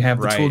if you have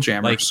the tool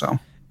jammer.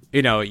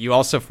 You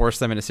also force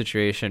them in a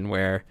situation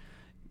where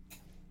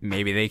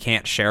maybe they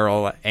can't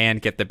Cheryl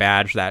and get the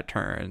badge that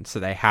turn, so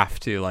they have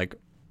to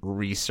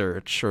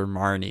research or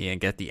Marnie and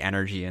get the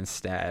energy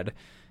instead.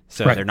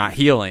 So they're not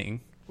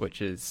healing,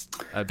 which is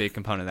a big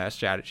component of that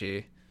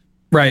strategy.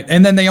 Right.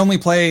 And then they only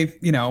play,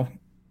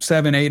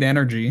 7, 8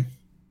 energy.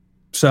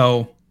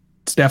 So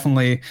it's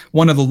definitely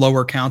one of the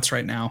lower counts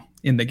right now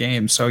in the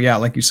game. So yeah,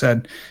 like you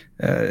said,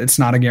 it's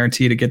not a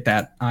guarantee to get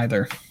that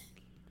either.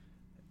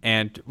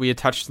 And we had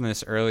touched on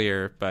this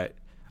earlier, but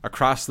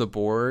across the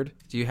board,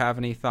 do you have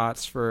any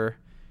thoughts for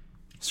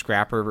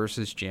Scrapper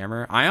versus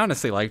Jammer? I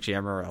honestly like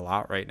Jammer a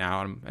lot right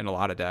now in a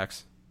lot of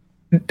decks.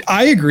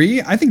 I agree.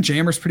 I think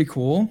Jammer's pretty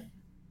cool.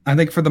 I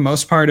think for the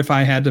most part, if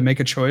I had to make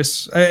a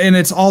choice, and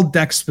it's all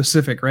deck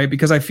specific, right?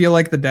 Because I feel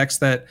like the decks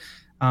that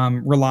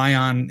rely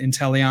on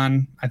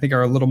Inteleon, I think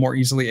are a little more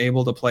easily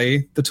able to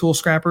play the Tool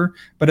Scrapper.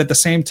 But at the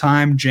same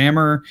time,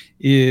 Jammer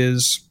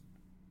is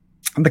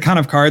the kind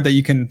of card that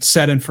you can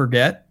set and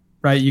forget,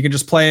 right? You can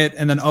just play it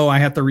and then, I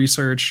have to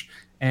research.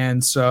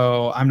 And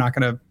so I'm not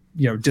going to,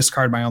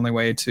 discard my only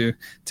way to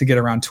get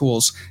around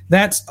tools.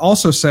 That's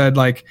also said,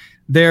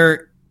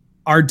 there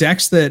are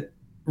decks that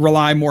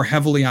rely more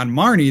heavily on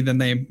Marnie than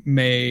they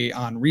may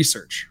on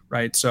research,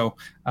 right? So,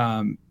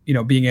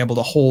 being able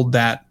to hold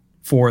that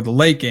for the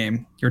late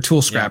game, your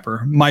Tool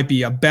Scrapper might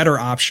be a better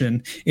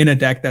option in a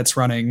deck that's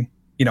running,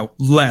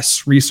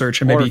 less research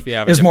and maybe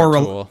is more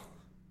tool.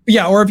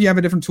 Yeah, or if you have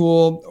a different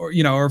tool, or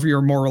or if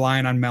you're more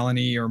reliant on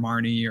Melanie or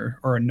Marnie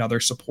or another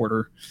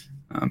supporter,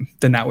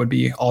 then that would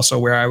be also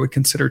where I would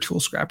consider Tool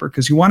Scrapper,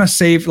 because you want to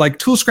save.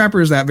 Tool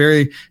Scrapper is that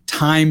very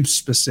time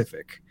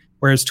specific,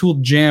 whereas Tool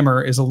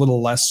Jammer is a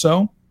little less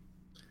so.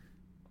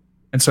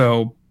 And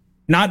so,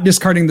 not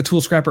discarding the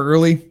tool scrapper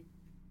early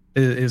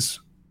is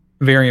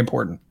very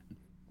important.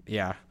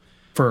 Yeah.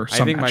 For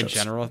some I think matchups. my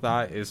general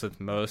thought is with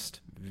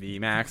most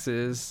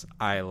VMAXs,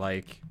 I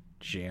like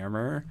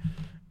Jammer,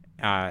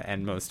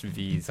 and most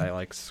Vs, I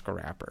like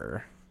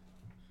Scrapper.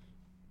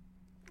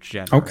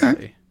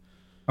 Generally.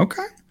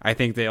 Okay. I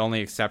think the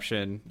only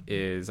exception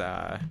is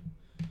I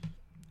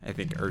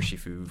think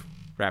Urshifu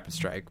Rapid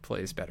Strike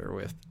plays better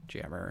with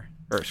Jammer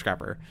or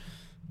Scrapper.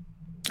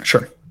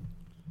 Sure.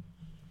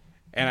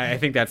 And I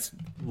think that's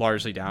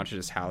largely down to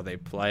just how they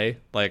play.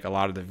 Like a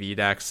lot of the V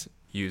decks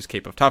use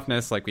Cape of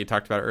Toughness, like we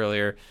talked about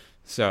earlier,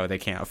 so they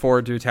can't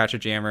afford to attach a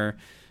Jammer.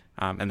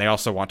 And they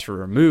also want to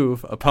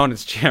remove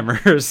opponents'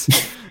 Jammers.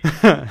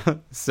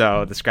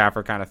 So the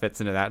Scrapper kind of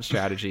fits into that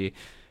strategy.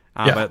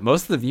 But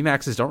most of the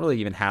VMAXs don't really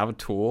even have a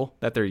tool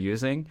that they're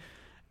using.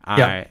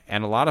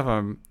 And a lot of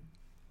them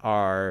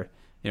are,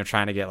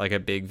 trying to get like a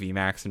big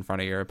VMAX in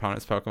front of your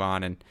opponent's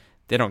Pokemon, and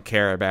they don't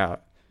care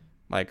about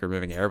like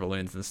removing air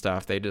balloons and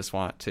stuff. They just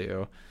want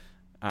to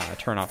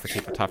turn off the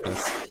Cape of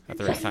Toughness at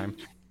the right time.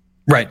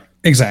 Right.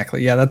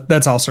 Exactly. Yeah,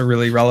 that's also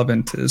really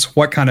relevant, is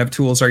what kind of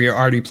tools are you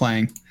already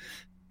playing?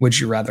 Would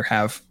you rather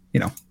have,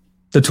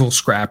 the tool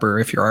Scrapper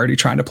if you're already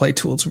trying to play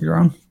tools of your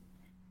own?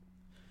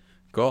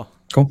 Cool.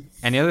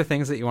 Any other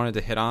things that you wanted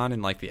to hit on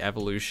in like the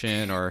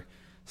evolution or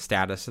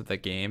status of the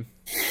game?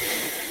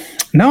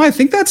 No, I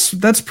think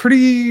that's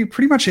pretty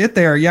much it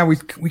there. Yeah, we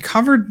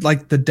covered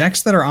like the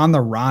decks that are on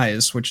the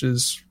rise, which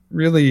is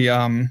really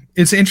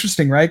it's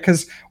interesting, right?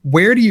 Because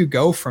where do you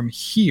go from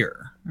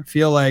here? I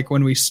feel like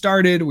when we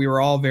started, we were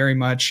all very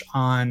much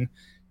on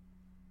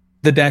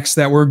the decks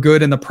that were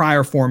good in the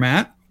prior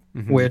format,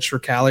 which were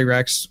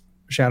Calyrex,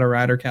 Shadow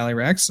Rider,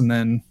 Calyrex, and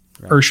then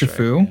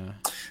Urshifu.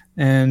 Yeah.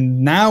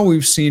 And now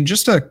we've seen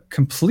just a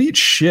complete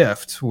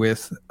shift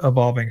with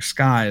Evolving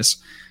Skies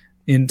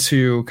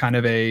into kind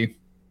of a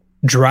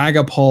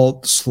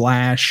Dragapult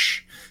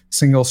 /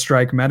 single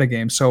strike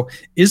metagame. So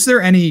is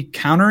there any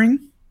countering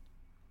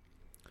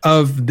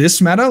of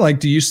this meta? Like,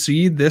 do you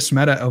see this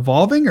meta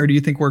evolving, or do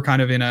you think we're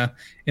kind of in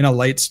a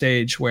late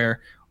stage where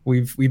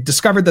we've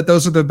discovered that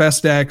those are the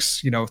best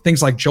decks?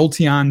 Things like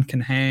Jolteon can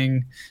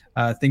hang,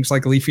 things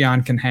like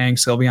Leafeon can hang,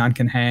 Sylveon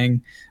can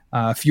hang,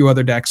 a few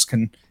other decks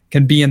can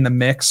be in the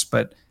mix.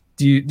 But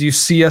do you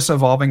see us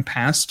evolving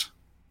past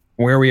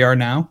where we are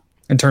now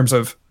in terms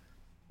of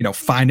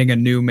finding a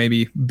new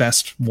maybe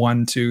best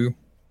 1, 2,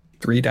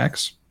 3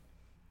 decks?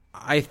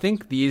 I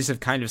think these have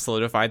kind of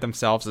solidified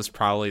themselves as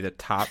probably the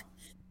top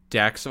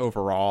decks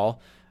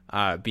overall,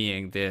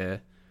 being the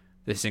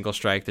single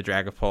strike, the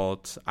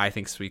Dragapult. I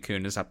think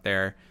Suicune is up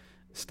there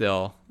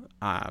still,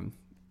 and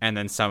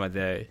then some of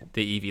the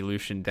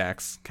evolution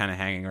decks kind of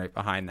hanging right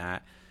behind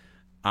that.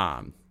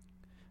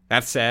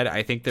 That said,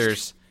 I think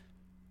there's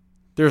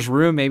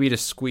room maybe to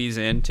squeeze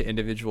into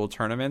individual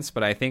tournaments,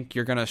 but I think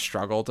you're going to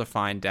struggle to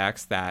find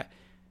decks that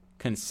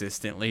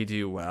consistently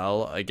do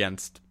well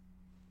against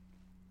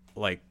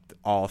like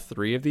all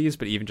 3 of these,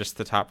 but even just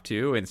the top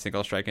 2 in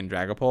Single Strike and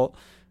Dragapult.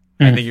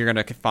 I think you're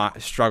going to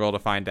struggle to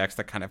find decks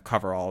that kind of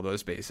cover all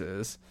those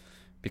bases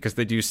because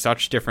they do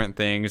such different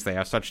things. They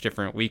have such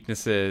different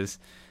weaknesses.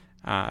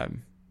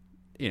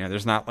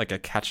 There's not like a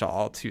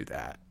catch-all to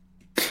that.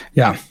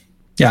 Yeah.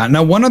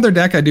 Now, one other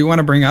deck I do want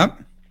to bring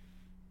up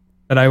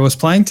that I was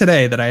playing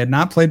today that I had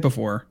not played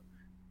before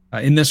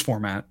in this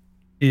format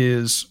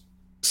is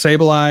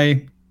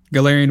Sableye,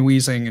 Galarian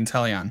Weezing, and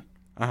Teleon.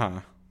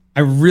 I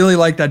really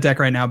like that deck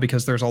right now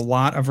because there's a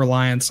lot of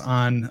reliance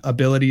on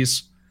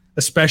abilities,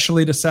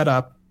 especially to set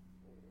up.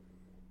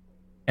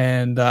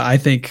 And I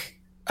think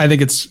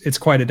it's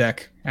quite a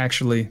deck,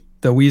 actually.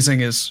 The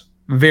Weezing is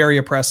very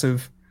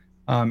oppressive.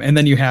 And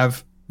then you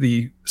have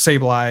the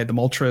Sableye, the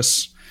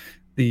Moltres,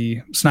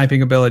 the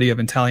sniping ability of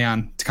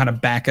Inteleon to kind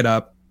of back it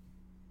up.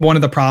 One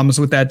of the problems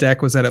with that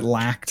deck was that it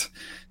lacked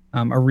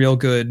a real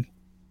good,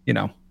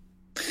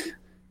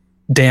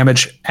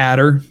 damage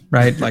adder,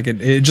 right? Like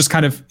it just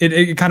kind of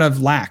it kind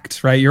of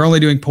lacked, right? You're only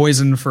doing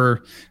poison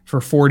for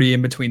 40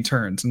 in between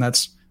turns, and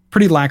that's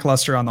pretty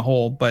lackluster on the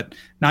whole. But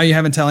now you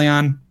have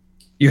Inteleon,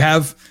 you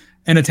have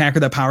an attacker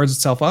that powers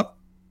itself up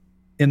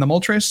in the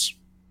Moltres.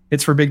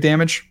 It's for big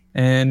damage,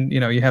 and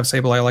you have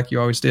Sableye like you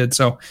always did.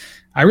 So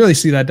I really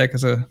see that deck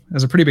as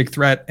a pretty big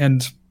threat,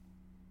 and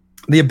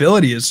the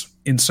ability is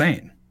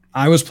insane.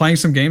 I was playing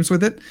some games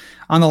with it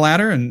on the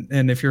ladder,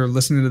 and if you're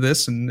listening to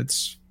this and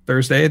it's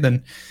Thursday,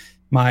 then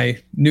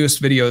my newest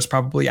video is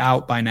probably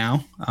out by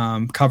now,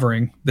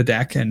 covering the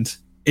deck, and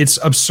it's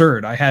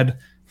absurd. I had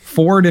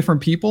 4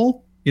 different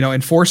people,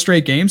 in 4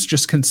 straight games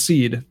just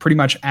concede pretty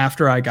much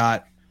after I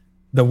got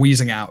the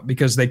Weezing out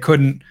because they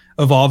couldn't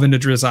evolve into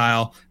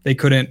Drizzile. They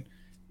couldn't,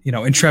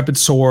 Intrepid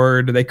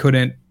Sword. They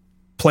couldn't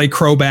play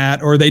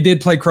Crobat, or they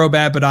did play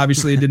Crobat, but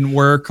obviously it didn't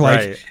work. Like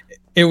Right.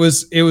 It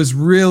was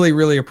really,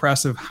 really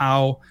oppressive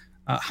how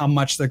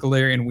much the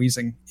Galarian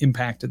Weezing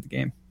impacted the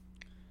game.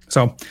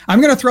 So I'm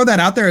going to throw that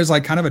out there as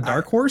like kind of a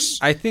dark horse.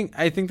 I think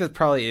that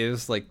probably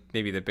is like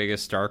maybe the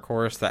biggest dark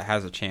horse that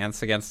has a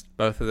chance against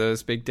both of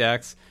those big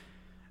decks.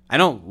 I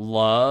don't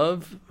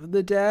love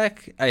the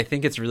deck. I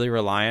think it's really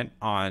reliant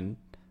on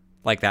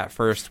like that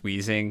first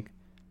wheezing,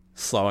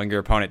 slowing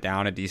your opponent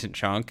down a decent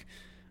chunk.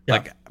 Yeah.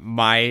 Like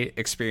my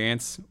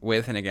experience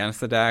with and against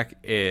the deck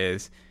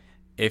is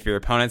if your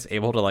opponent's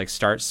able to like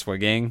start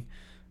swinging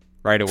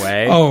right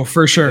away, oh,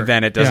 for sure,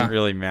 then it doesn't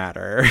really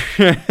matter.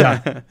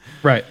 Yeah.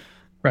 Right.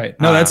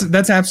 No,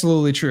 that's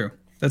absolutely true.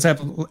 That's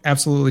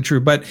absolutely true.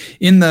 But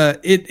in the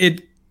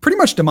it pretty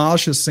much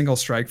demolishes single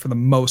strike for the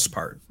most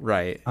part.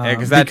 Right.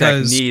 Because that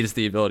deck needs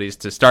the abilities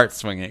to start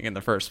swinging in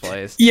the first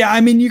place. Yeah,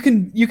 I mean, you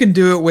can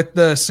do it with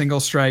the single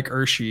strike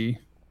Urshi,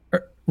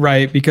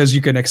 right? Because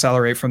you can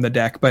accelerate from the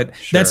deck, but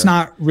that's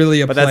not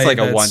really a play. But that's like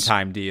a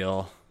one-time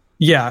deal.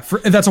 Yeah,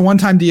 that's a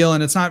one-time deal,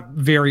 and it's not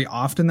very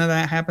often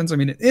that happens. I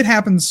mean, it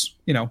happens,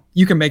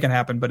 you can make it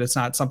happen, but it's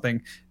not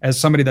something, as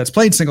somebody that's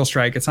played single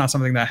strike, it's not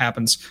something that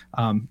happens,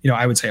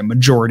 I would say a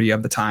majority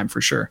of the time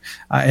for sure.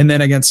 And then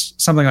against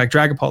something like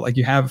Dragapult, like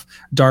you have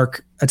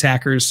dark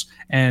attackers,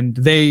 and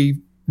they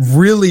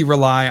really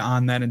rely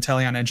on that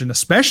Inteleon engine,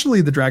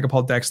 especially the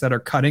Dragapult decks that are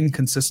cutting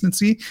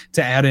consistency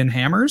to add in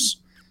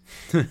hammers.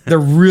 They're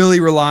really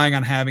relying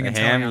on having the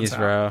Inteleon hammies,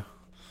 bro.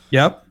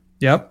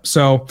 Yep.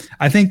 So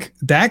I think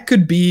that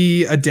could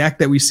be a deck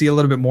that we see a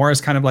little bit more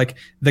as kind of like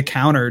the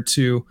counter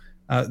to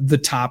the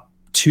top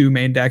two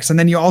main decks. And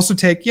then you also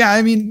take,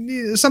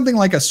 something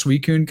like a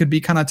Suicune could be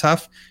kind of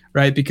tough,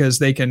 right? Because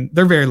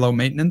they're very low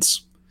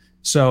maintenance.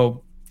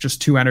 So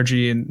just 2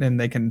 energy and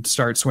they can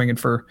start swinging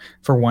for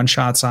one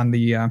shots on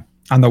the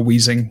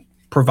Weezing,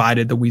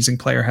 provided the Weezing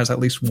player has at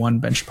least one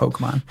bench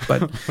Pokemon.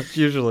 But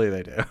usually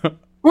they do.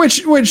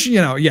 Which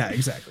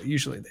exactly.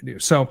 Usually they do.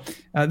 So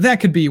that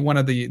could be one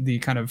of the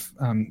kind of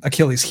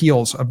Achilles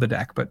heels of the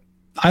deck. But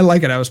I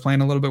like it. I was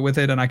playing a little bit with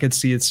it, and I could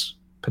see its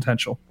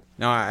potential.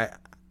 No,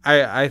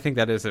 I think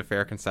that is a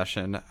fair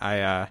concession.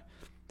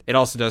 It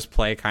also does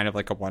play kind of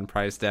like a one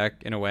prize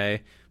deck in a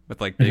way with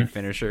like big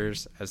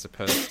finishers as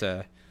opposed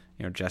to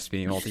just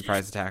being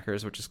multi-prize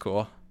attackers, which is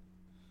cool.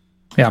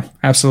 Yeah,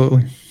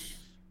 absolutely.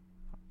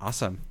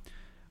 Awesome.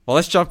 Well,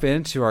 let's jump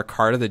into our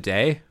card of the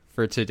day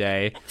for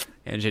today.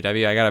 And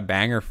JW, I got a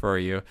banger for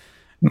you.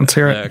 Let's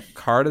hear it. The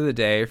card of the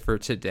day for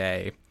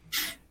today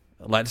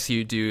lets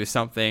you do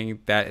something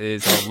that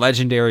is a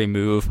legendary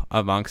move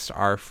amongst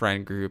our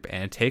friend group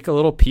and take a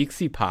little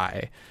peeksy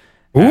pie.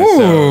 Ooh.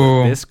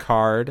 So this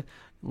card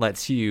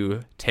lets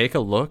you take a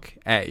look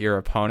at your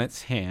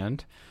opponent's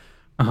hand,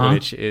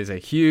 which is a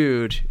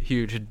huge,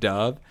 huge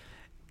dub.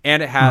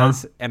 And it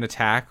has an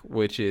attack,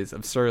 which is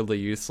absurdly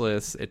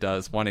useless. It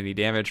does 180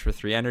 damage for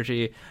 3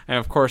 energy. And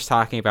of course,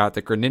 talking about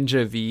the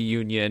Greninja V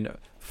Union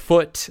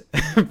foot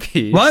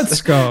piece.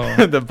 Let's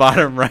go. The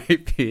bottom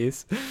right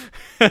piece.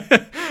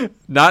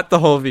 Not the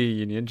whole V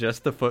Union,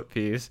 just the foot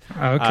piece.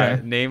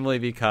 Okay. Namely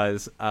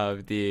because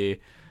of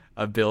the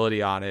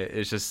ability on it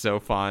is just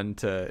so fun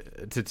to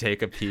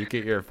take a peek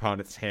at your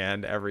opponent's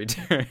hand every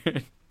turn.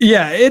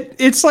 Yeah,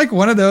 it's like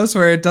one of those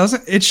where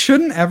it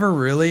shouldn't ever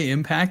really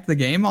impact the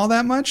game all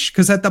that much,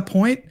 because at the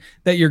point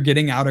that you're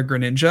getting out a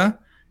Greninja,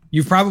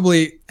 you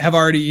probably have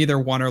already either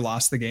won or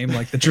lost the game.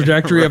 Like the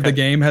trajectory of the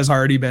game has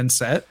already been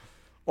set.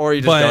 Or you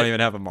just don't even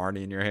have a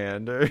Marnie in your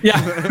hand.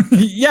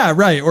 Yeah,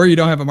 right. Or you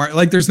don't have a Marnie.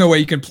 Like there's no way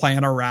you can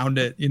plan around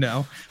it,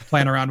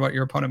 plan around what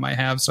your opponent might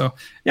have. So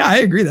yeah, I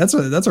agree. That's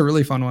a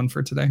really fun one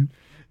for today.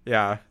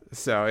 Yeah.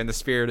 So in the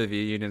spirit of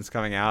V Unions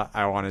coming out,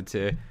 I wanted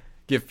to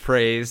give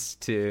praise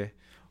to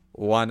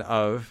one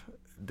of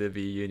the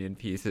V Union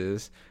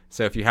pieces.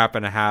 So if you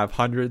happen to have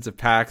hundreds of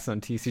packs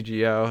on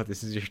TCGO,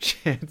 this is your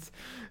chance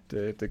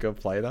to go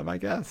play them, I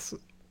guess.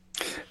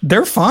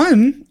 They're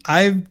fun.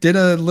 I did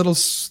a little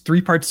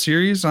 3-part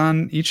series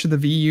on each of the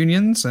V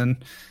Unions, and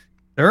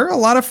they're a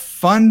lot of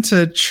fun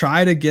to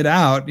try to get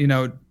out.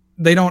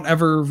 They don't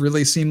ever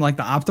really seem like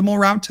the optimal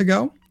route to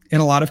go in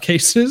a lot of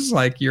cases.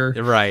 Like you're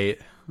right.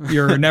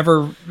 They're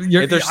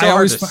so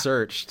hard to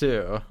search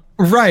too.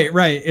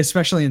 Right.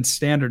 Especially in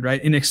standard,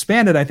 right? In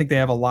expanded, I think they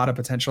have a lot of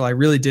potential. I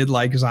really did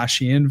like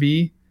Zacian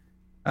V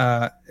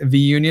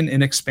Union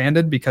in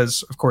expanded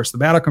because, of course, the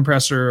battle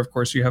compressor. Of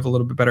course, you have a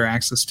little bit better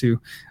access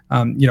to,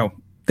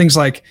 things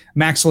like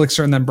Max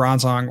Elixir and then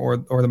Bronzong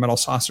or the Metal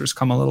Saucers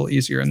come a little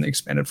easier in the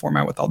expanded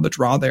format with all the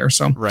draw there.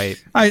 So right,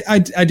 I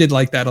did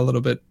like that a little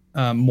bit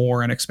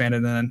more in expanded.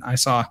 And then I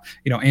saw,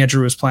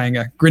 Andrew was playing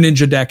a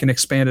Greninja deck and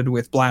expanded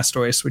with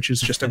Blastoise, which is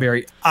just a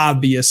very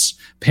obvious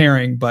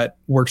pairing, but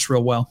works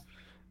real well.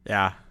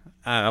 Yeah,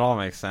 it all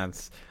makes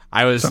sense.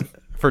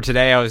 For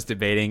today, I was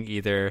debating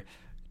either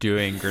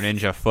doing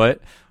Greninja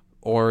Foot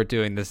or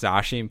doing the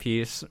Zacian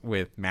piece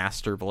with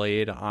Master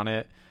Blade on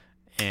it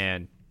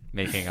and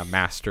making a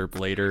Master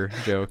Blader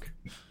joke.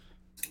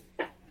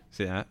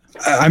 See that?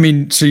 I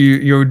mean, so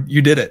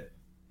you did it.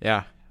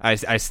 Yeah, I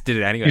did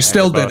it anyway. You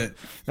still did it.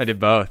 I did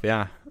both,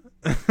 yeah.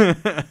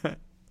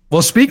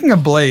 Well, speaking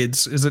of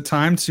blades, is it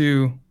time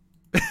to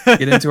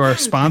get into our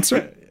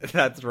sponsor?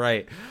 That's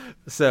right.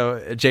 So,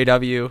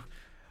 JW,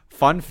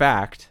 fun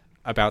fact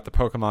about the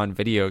Pokemon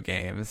video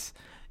games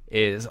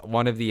is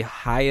one of the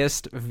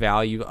highest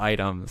value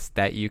items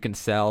that you can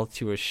sell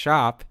to a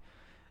shop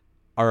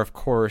are, of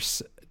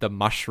course, the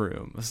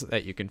mushrooms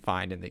that you can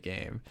find in the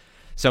game.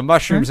 So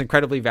mushrooms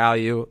incredibly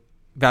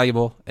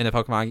valuable in the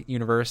Pokemon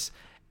universe.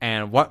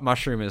 And what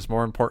mushroom is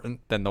more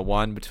important than the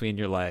one between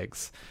your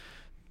legs?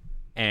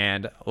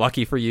 And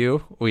lucky for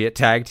you, we at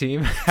Tag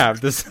Team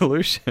have the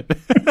solution.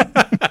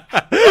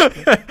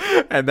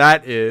 And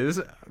that is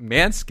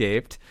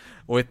Manscaped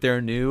with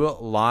their new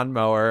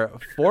Lawnmower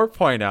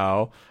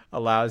 4.0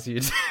 allows you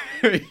to...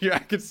 I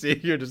can see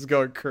you're just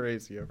going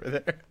crazy over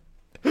there.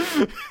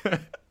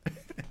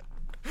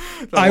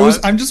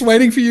 I'm just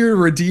waiting for you to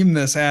redeem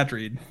this ad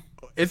read.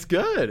 It's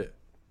good.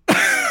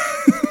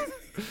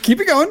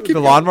 Keep it going. The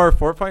Lawnmower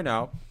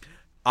 4.0.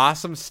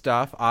 Awesome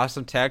stuff.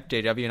 Awesome tech.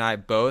 JW and I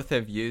both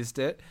have used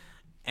it.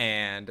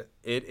 And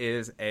it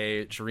is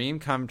a dream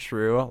come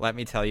true. Let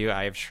me tell you,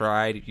 I have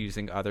tried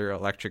using other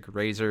electric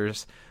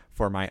razors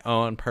for my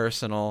own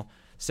personal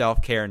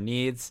self-care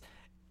needs.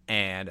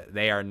 And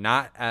they are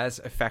not as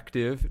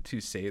effective,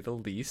 to say the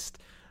least.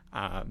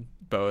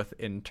 Both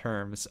in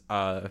terms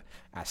of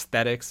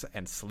aesthetics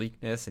and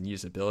sleekness and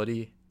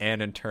usability,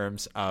 and in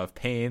terms of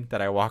pain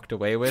that I walked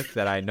away with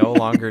that I no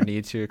longer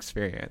need to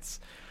experience.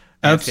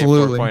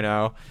 Absolutely.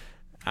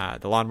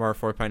 4.0, the Lawnmower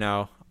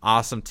 4.0,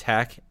 awesome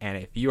tech.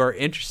 And if you are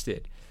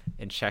interested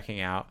in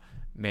checking out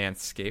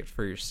Manscaped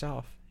for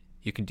yourself,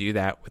 you can do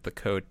that with the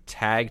code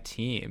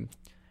TAGTEAM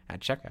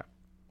at checkout.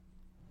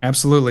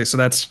 Absolutely. So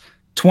that's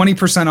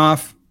 20%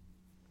 off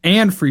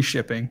and free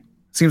shipping.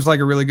 Seems like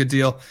a really good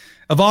deal.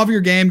 Evolve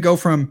your game. Go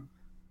from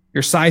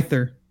your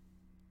Scyther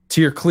to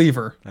your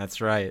Cleaver.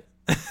 That's right.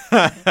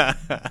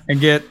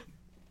 And get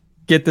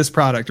this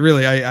product.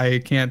 Really, I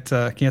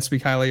can't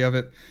speak highly of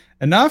it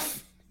enough.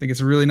 I think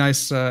it's a really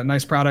nice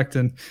product.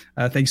 And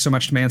thanks so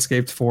much to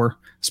Manscaped for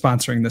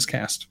sponsoring this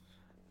cast.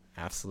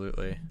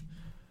 Absolutely.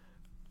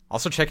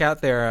 Also, check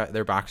out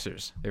their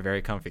boxers. They're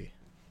very comfy.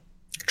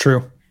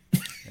 True.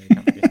 Very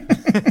comfy.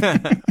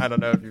 I don't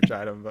know if you've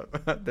tried them,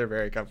 but they're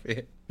very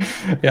comfy.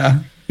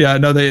 Yeah.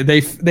 No,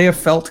 they have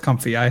felt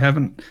comfy. I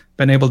haven't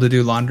been able to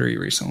do laundry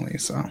recently,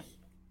 so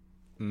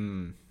put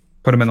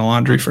them in the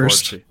laundry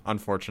first.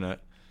 Unfortunate.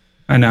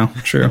 I know.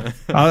 True.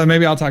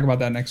 Maybe I'll talk about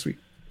that next week.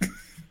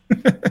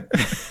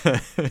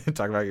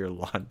 Talk about your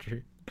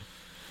laundry.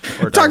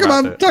 Or talk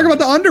about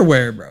the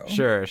underwear, bro.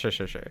 Sure.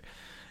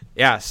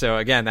 Yeah. So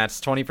again,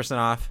 that's 20%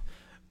 off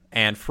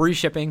and free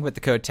shipping with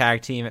the code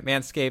TAGTEAM at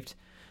Manscaped.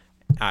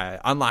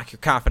 Unlock your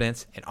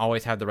confidence and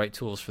always have the right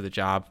tools for the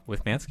job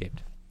with Manscaped.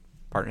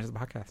 Partners of the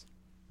podcast.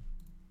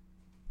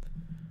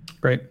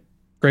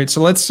 Great.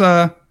 So let's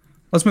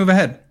move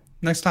ahead.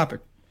 Next topic.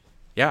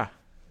 Yeah.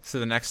 So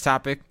the next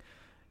topic,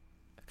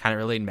 kind of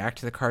relating back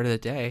to the card of the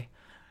day,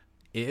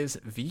 is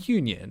V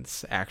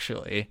unions.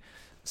 Actually,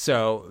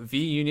 so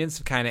V unions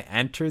have kind of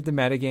entered the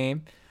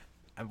metagame.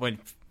 When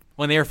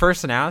they were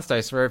first announced,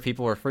 I swear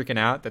people were freaking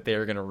out that they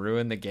were going to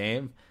ruin the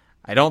game.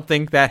 I don't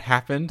think that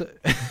happened.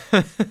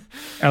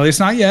 At least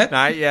not yet.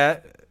 Not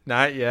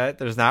yet.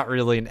 There's not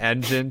really an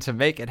engine to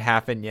make it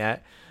happen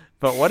yet.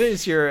 But what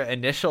is your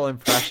initial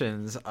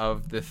impressions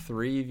of the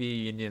 3 V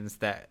unions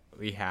that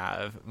we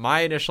have?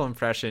 My initial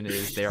impression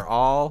is they're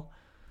all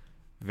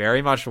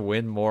very much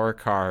win more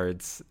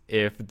cards,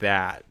 if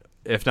not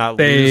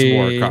lose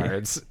more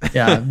cards.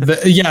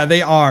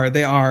 They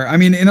are. I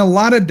mean, in a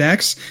lot of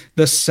decks,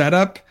 the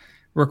setup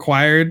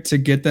required to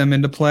get them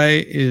into play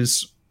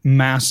is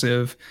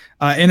massive.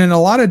 And in a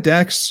lot of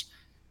decks,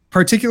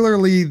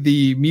 particularly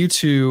the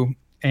Mewtwo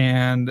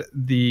and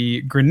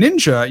the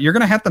Greninja, you're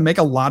going to have to make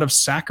a lot of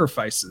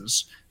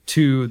sacrifices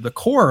to the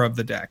core of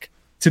the deck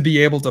to be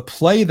able to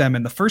play them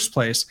in the first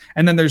place.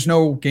 And then there's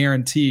no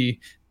guarantee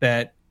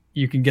that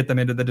you can get them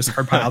into the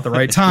discard pile at the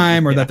right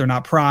time or that they're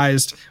not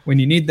prized when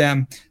you need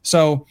them.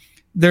 So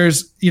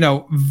there's,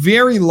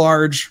 very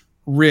large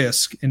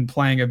risk in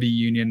playing a V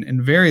Union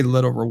and very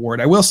little reward.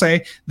 I will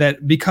say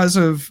that because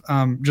of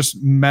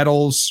just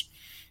Metal's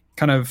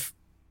kind of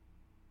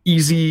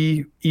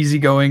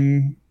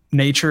easygoing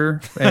nature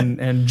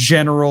and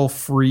general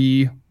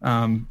free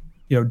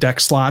deck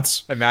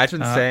slots.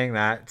 Imagine saying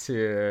that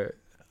to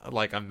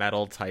like a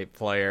Metal type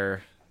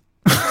player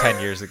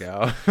 10 years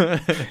ago.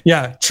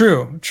 Yeah,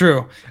 true.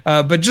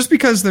 But just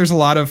because there's a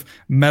lot of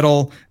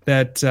Metal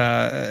decks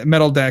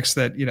that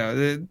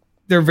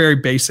they're very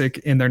basic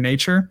in their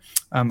nature.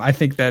 I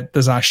think that the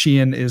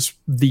Zacian is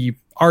the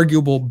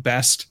arguable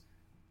best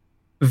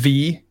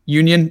V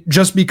Union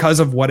just because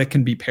of what it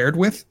can be paired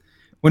with.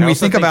 When we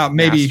think about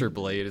maybe Master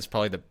Blade is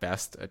probably the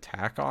best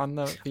attack on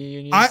the V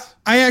Unions.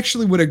 I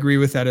actually would agree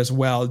with that as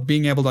well.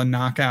 Being able to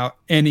knock out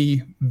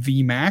any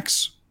V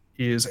Max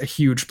is a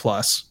huge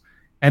plus.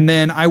 And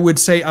then I would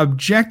say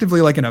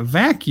objectively, like in a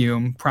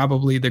vacuum,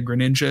 probably the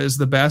Greninja is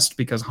the best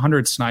because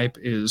 100 Snipe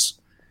is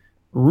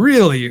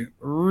really,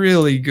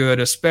 really good,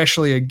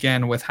 especially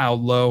again with how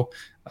low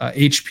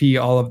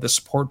HP all of the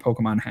support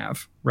Pokemon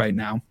have right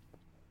now.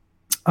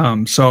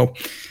 So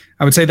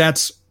I would say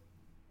that's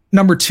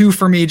number 2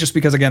 for me, just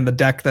because again, the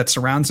deck that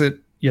surrounds it,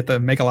 you have to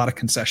make a lot of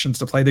concessions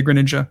to play the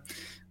Greninja.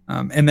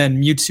 And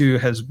then Mewtwo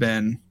has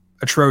been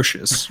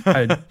atrocious.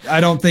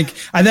 I don't think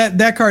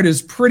that card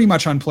is pretty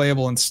much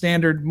unplayable in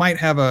standard. Might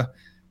have a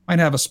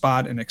have a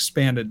spot in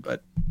expanded,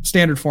 but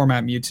standard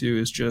format Mewtwo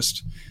is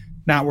just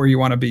not where you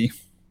want to be.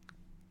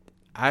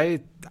 I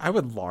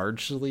would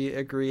largely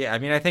agree. I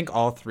mean, I think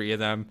all three of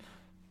them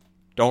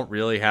don't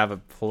really have a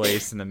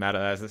place in the meta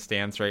as it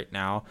stands right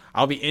now.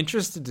 I'll be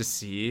interested to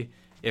see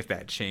if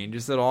that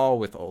changes at all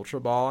with Ultra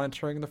Ball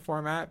entering the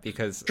format,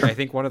 because I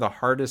think one of the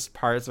hardest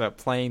parts about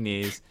playing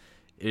these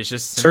is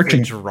just simply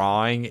Searching.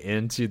 drawing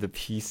into the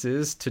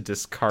pieces to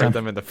discard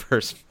them in the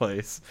first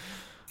place.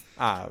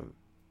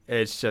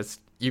 It's just,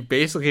 you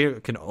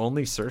basically can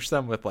only search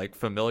them with like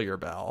Familiar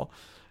Bell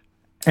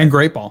And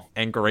Great Ball.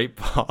 and Great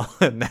Ball,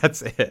 and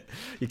that's it.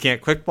 You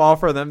can't Quick Ball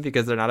for them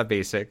because they're not a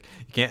basic.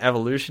 You can't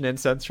Evolution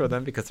Incense for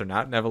them because they're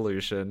not an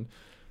evolution.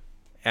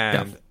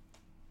 And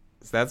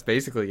so that's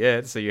basically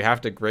it. So you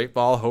have to Great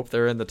Ball, hope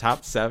they're in the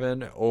top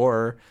 7,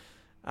 or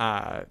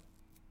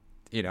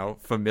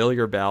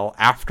Familiar Bell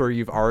after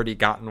you've already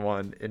gotten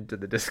one into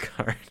the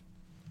discard.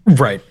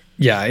 Right.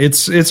 Yeah,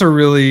 it's a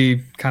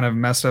really kind of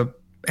messed up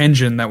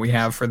engine that we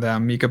have for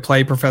them. You could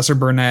play Professor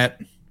Burnett.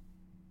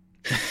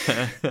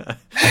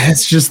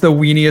 It's just the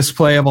weeniest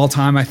play of all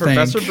time, I think.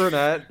 Professor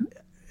Burnett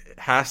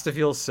has to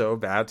feel so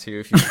bad too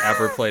if you've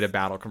ever played a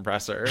Battle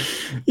Compressor.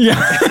 Yeah.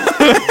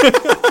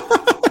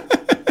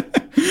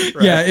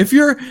 Right. Yeah, if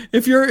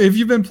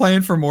you've been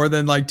playing for more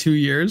than like 2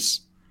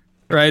 years,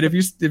 right? If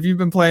you've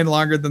been playing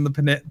longer than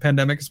the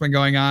pandemic has been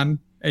going on,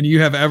 and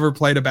you have ever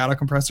played a Battle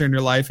Compressor in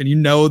your life, and you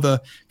know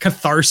the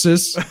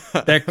catharsis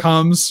that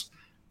comes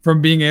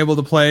from being able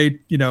to play,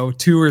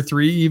 2 or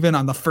 3 even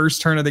on the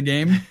first turn of the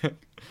game.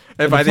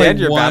 And by the end,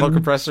 you're Battle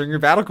Compressor and your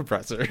Battle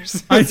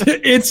Compressors.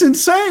 It's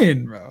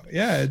insane, bro.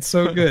 Yeah, it's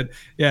so good.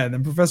 Yeah, and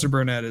then Professor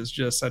Burnett is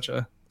just such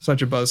a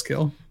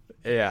buzzkill.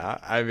 Yeah,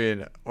 I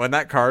mean, when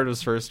that card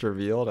was first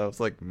revealed, I was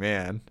like,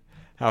 man,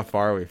 how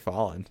far are we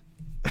fallen?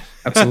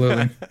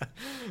 Absolutely.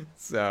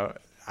 So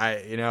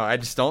I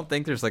just don't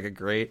think there's like a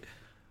great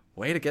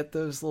way to get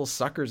those little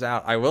suckers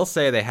out. I will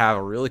say they have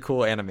a really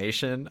cool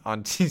animation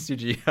on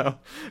TCGO.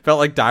 Felt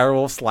like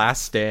Direwolf's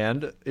Last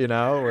Stand,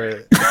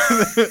 where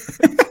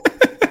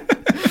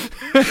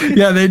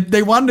yeah,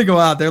 they wanted to go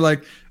out. They're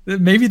like,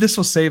 maybe this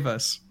will save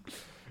us.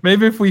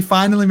 Maybe if we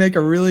finally make a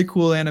really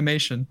cool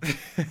animation,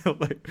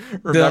 like,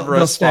 remember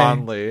they'll us stay.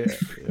 fondly.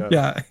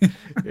 Yeah.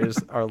 Here's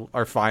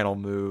our final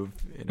move,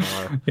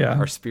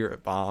 our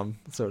spirit bomb,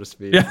 so to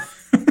speak. Yeah.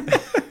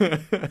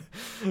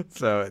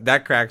 So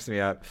that cracks me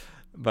up.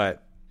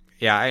 But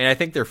yeah, I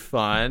think they're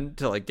fun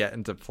to like get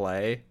into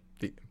play,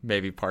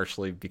 maybe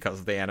partially because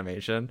of the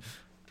animation,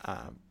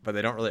 but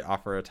they don't really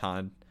offer a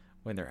ton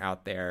when they're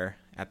out there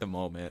at the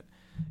moment.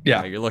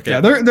 Yeah, you're looking.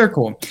 Yeah, they're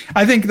cool.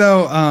 I think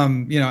though,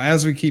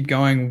 as we keep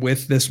going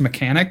with this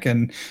mechanic,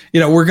 and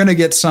we're gonna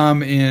get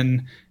some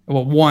in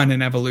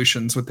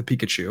evolutions with the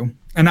Pikachu,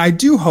 and I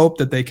do hope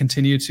that they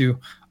continue to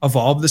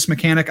evolve this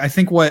mechanic. I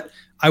think what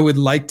I would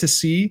like to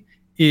see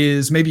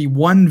is maybe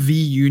 1 V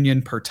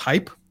Union per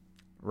type.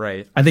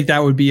 Right. I think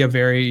that would be a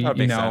very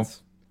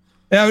sense.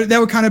 that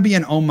would kind of be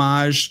an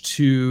homage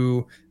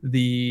to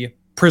the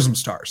Prism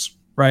Stars,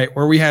 right?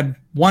 Where we had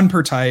 1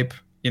 per type.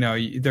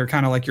 They're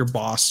kind of like your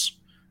boss.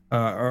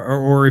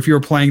 Or if you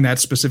were playing that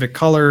specific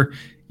color,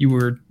 you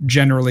were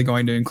generally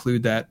going to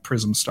include that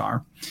Prism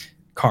Star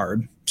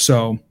card.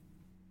 So,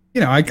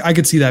 I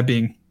could see that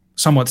being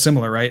somewhat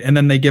similar, right? And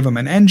then they give them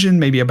an engine,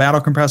 maybe a Battle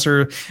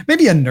Compressor,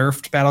 maybe a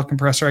nerfed Battle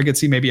Compressor. I could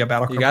see maybe a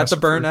Battle Compressor. You got the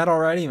Burnett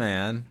already,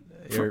 man.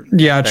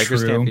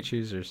 Beggars can't be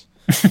choosers.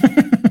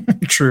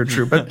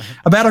 True. But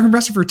a Battle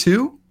Compressor for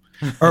 2?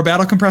 Or a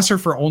Battle Compressor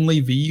for only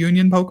V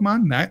Union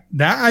Pokemon?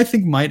 That I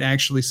think might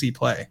actually see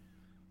play.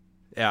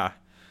 Yeah.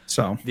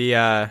 So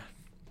the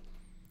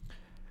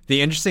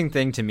interesting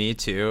thing to me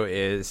too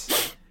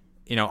is,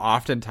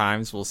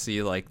 oftentimes we'll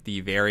see like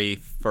the very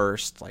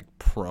first like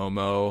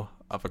promo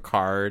of a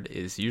card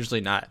is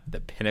usually not the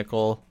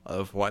pinnacle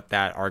of what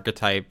that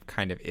archetype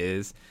kind of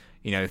is.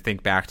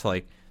 Think back to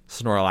like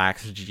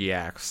Snorlax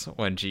GX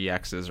when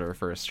GXs were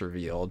first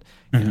revealed.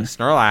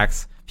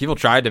 Snorlax, people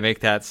tried to make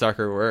that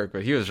sucker work,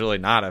 but he was really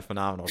not a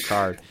phenomenal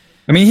card.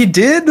 I mean, he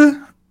did.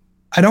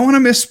 I don't want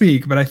to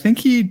misspeak, but I think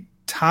he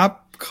top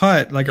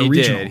cut like a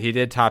regional. He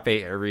did top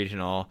 8 a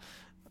regional.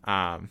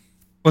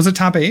 Was it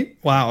top 8?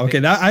 Wow.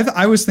 Okay,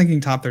 I was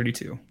thinking top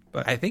 32,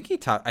 but I think the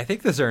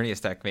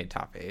Xerneas deck made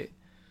top 8.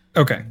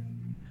 Okay,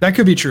 that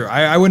could be true.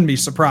 I wouldn't be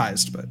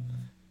surprised, but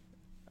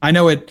I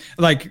know it.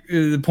 Like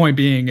the point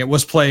being, it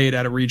was played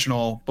at a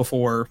regional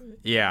before.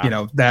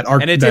 Yeah, that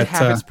art, and it did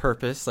have its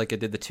purpose. Like it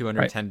did the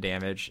 210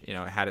 damage. It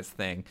had its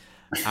thing,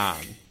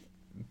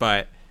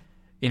 but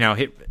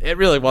it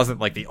really wasn't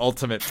like the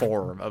ultimate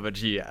form of a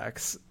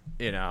GX.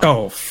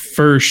 Oh,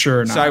 for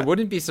sure not. So I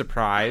wouldn't be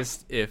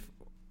surprised if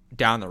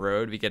down the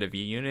road we get a V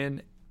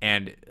Union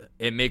and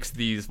it makes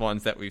these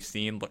ones that we've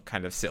seen look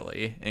kind of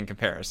silly in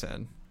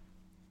comparison.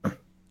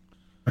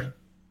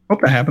 Hope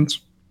that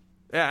happens.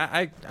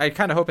 Yeah, I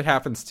kind of hope it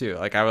happens too.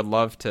 Like I would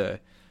love to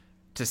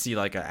see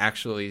like a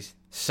actually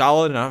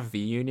solid enough V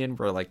Union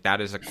where like that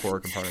is a core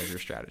component of your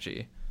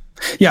strategy.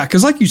 Yeah,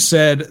 because like you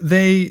said,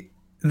 they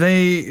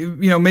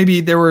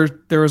maybe there was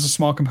a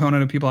small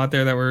component of people out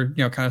there that were,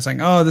 kind of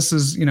saying, oh, this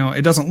is,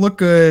 it doesn't look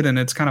good and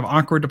it's kind of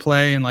awkward to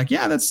play. And like,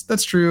 yeah,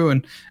 that's true.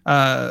 And,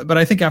 but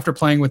I think after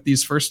playing with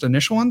these first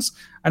initial ones,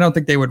 I don't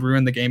think they would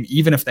ruin the game,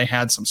 even if they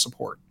had some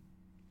support.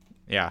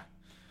 Yeah.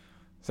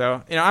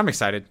 So, I'm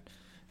excited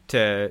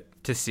to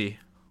see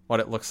what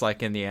it looks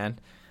like in the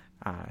end.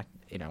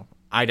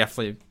 I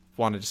definitely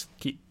want to just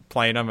keep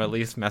playing them, at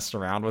least mess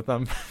around with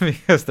them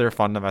because they're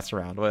fun to mess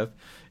around with,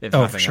 if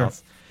nothing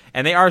else.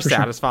 And they are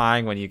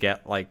satisfying when you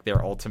get like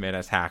their ultimate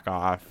as hack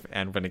off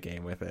and win a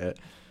game with it.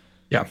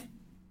 Yeah,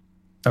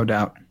 no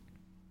doubt.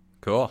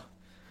 Cool.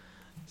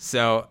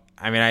 So,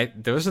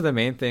 those are the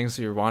main things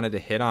we wanted to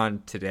hit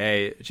on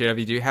today.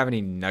 JW, do you have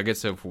any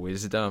nuggets of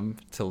wisdom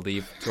to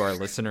leave to our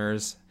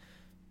listeners?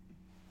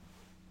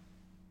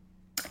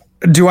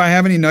 Do I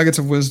have any nuggets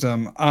of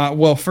wisdom?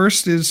 Well,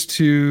 first is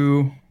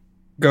to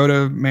go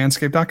to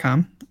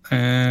manscaped.com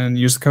and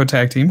use the code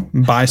tag team,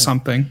 buy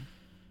something,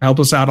 help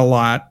us out a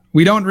lot.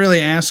 We don't really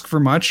ask for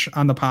much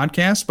on the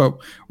podcast, but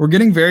we're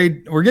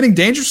getting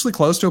dangerously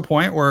close to a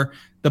point where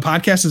the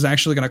podcast is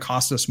actually going to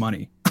cost us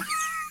money.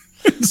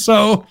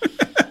 So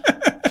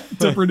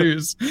to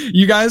produce,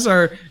 you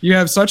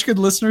have such good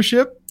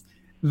listenership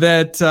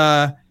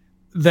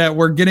that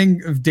we're getting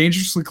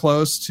dangerously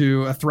close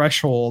to a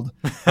threshold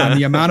on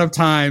the amount of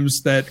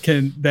times that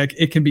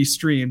it can be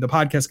streamed. The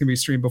podcast can be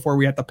streamed before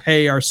we have to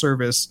pay our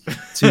service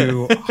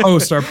to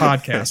host our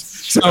podcast.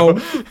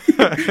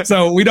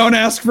 So we don't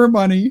ask for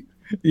money,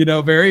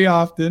 very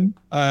often,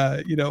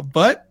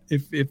 but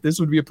if this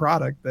would be a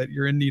product that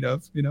you're in need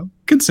of,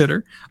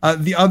 consider.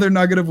 The other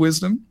nugget of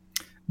wisdom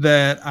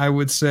that I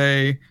would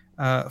say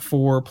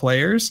for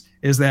players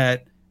is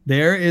that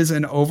there is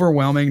an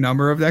overwhelming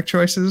number of deck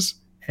choices.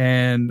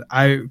 And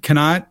I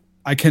cannot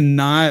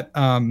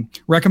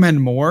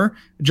recommend more.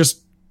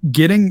 Just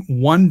getting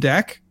one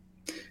deck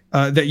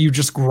that you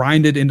just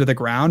grinded into the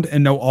ground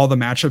and know all the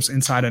matchups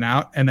inside and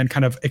out, and then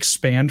kind of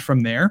expand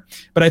from there.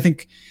 But I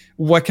think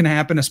what can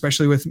happen,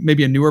 especially with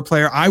maybe a newer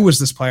player, I was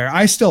this player,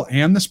 I still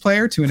am this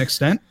player to an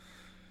extent,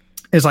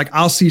 is like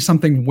I'll see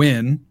something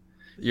win.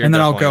 And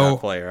then I'll go,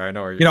 player. I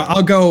know where you're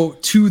I'll go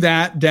to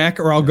that deck,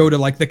 or I'll go to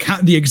like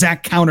the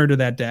exact counter to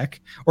that deck,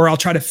 or I'll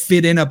try to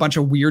fit in a bunch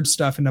of weird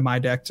stuff into my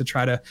deck to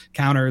try to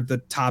counter the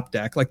top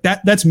deck. Like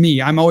that's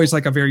me. I'm always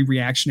like a very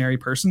reactionary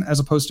person, as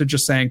opposed to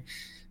just saying,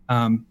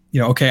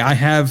 okay, I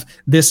have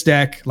this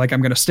deck, like I'm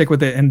going to stick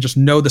with it and just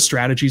know the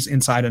strategies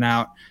inside and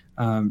out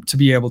to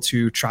be able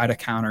to try to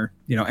counter,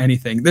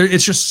 anything.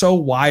 It's just so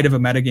wide of a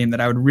metagame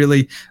that I would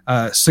really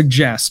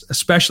suggest,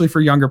 especially for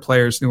younger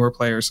players, newer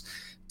players,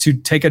 to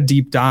take a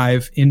deep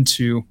dive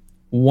into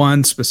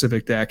one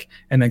specific deck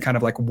and then kind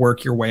of like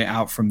work your way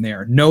out from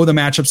there. Know the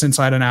matchups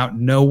inside and out,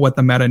 know what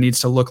the meta needs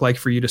to look like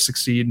for you to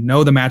succeed,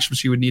 know the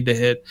matchups you would need to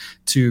hit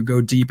to go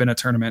deep in a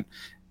tournament.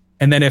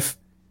 And then if,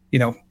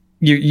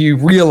 you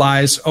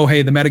realize, oh,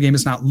 hey, the metagame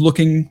is not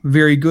looking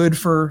very good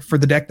for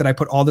the deck that I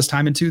put all this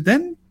time into,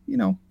 then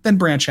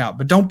branch out,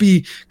 but don't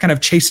be kind of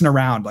chasing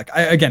around. Like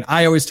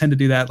I always tend to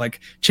do that, like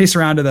chase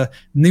around to the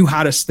new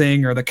hottest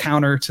thing or the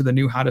counter to the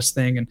new hottest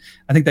thing. And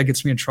I think that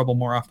gets me in trouble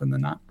more often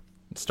than not.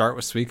 Start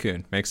with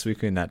Suicune. Make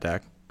Suicune that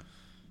deck.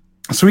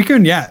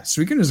 Suicune, yeah.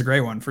 Suicune is a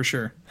great one for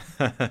sure.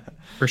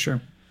 For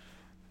sure.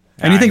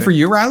 Anything for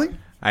you, Riley?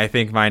 I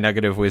think my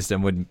nugget of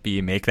wisdom would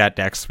be make that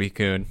deck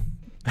Suicune.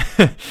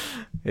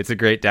 It's a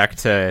great deck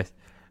to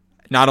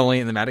not only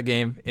in the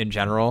metagame in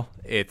general,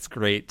 it's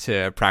great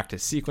to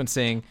practice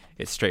sequencing.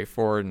 It's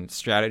straightforward in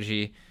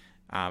strategy.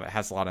 It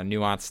has a lot of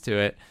nuance to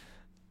it,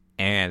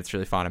 and it's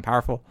really fun and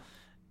powerful.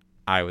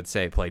 I would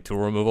say play tool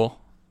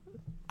removal.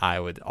 I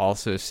would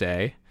also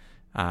say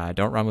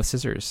don't run with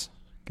scissors,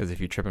 because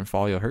if you trip and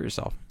fall, you'll hurt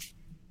yourself.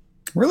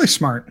 Really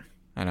smart.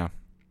 I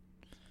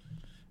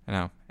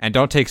know. And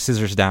don't take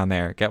scissors down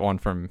there. Get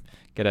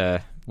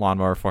a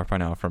Lawnmower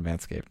 4.0 from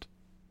Manscaped.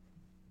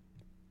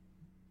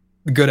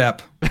 Good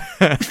app.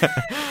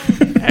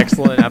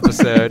 Excellent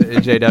episode,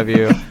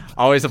 JW.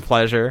 Always a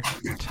pleasure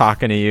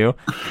talking to you.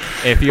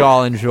 If you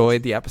all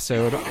enjoyed the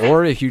episode,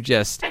 or if you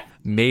just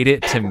made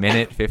it to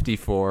minute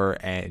 54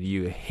 and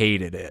you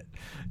hated it,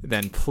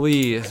 then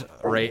please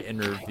rate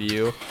and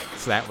review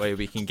so that way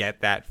we can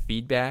get that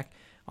feedback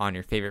on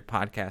your favorite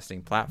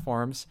podcasting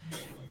platforms.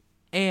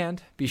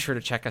 And be sure to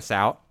check us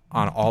out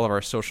on all of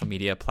our social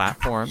media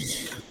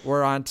platforms.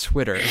 We're on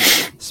Twitter,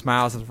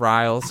 Smiles with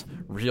Riles,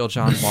 Real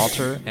John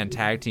Walter, and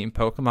Tag Team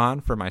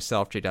Pokemon for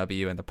myself,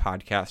 JW, and the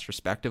podcast,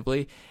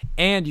 respectively.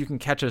 And you can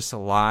catch us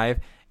live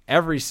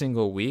every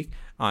single week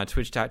on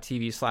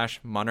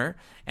twitch.tv/Munner.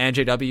 And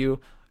JW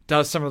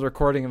does some of the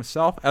recording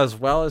himself, as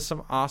well as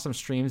some awesome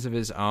streams of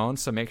his own.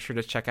 So make sure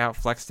to check out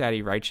Flex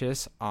Daddy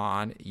Righteous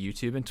on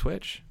YouTube and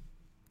Twitch.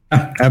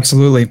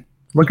 Absolutely.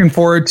 Looking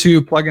forward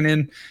to plugging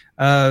in,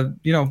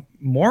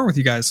 more with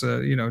you guys,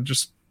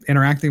 just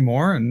interacting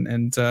more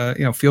and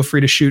feel free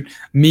to shoot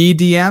me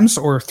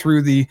DMs or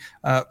through the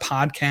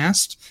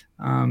podcast,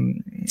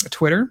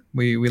 Twitter.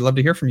 We love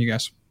to hear from you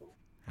guys.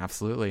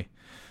 Absolutely.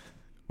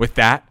 With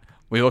that,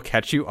 we will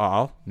catch you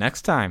all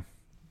next time.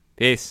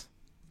 Peace.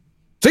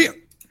 See ya.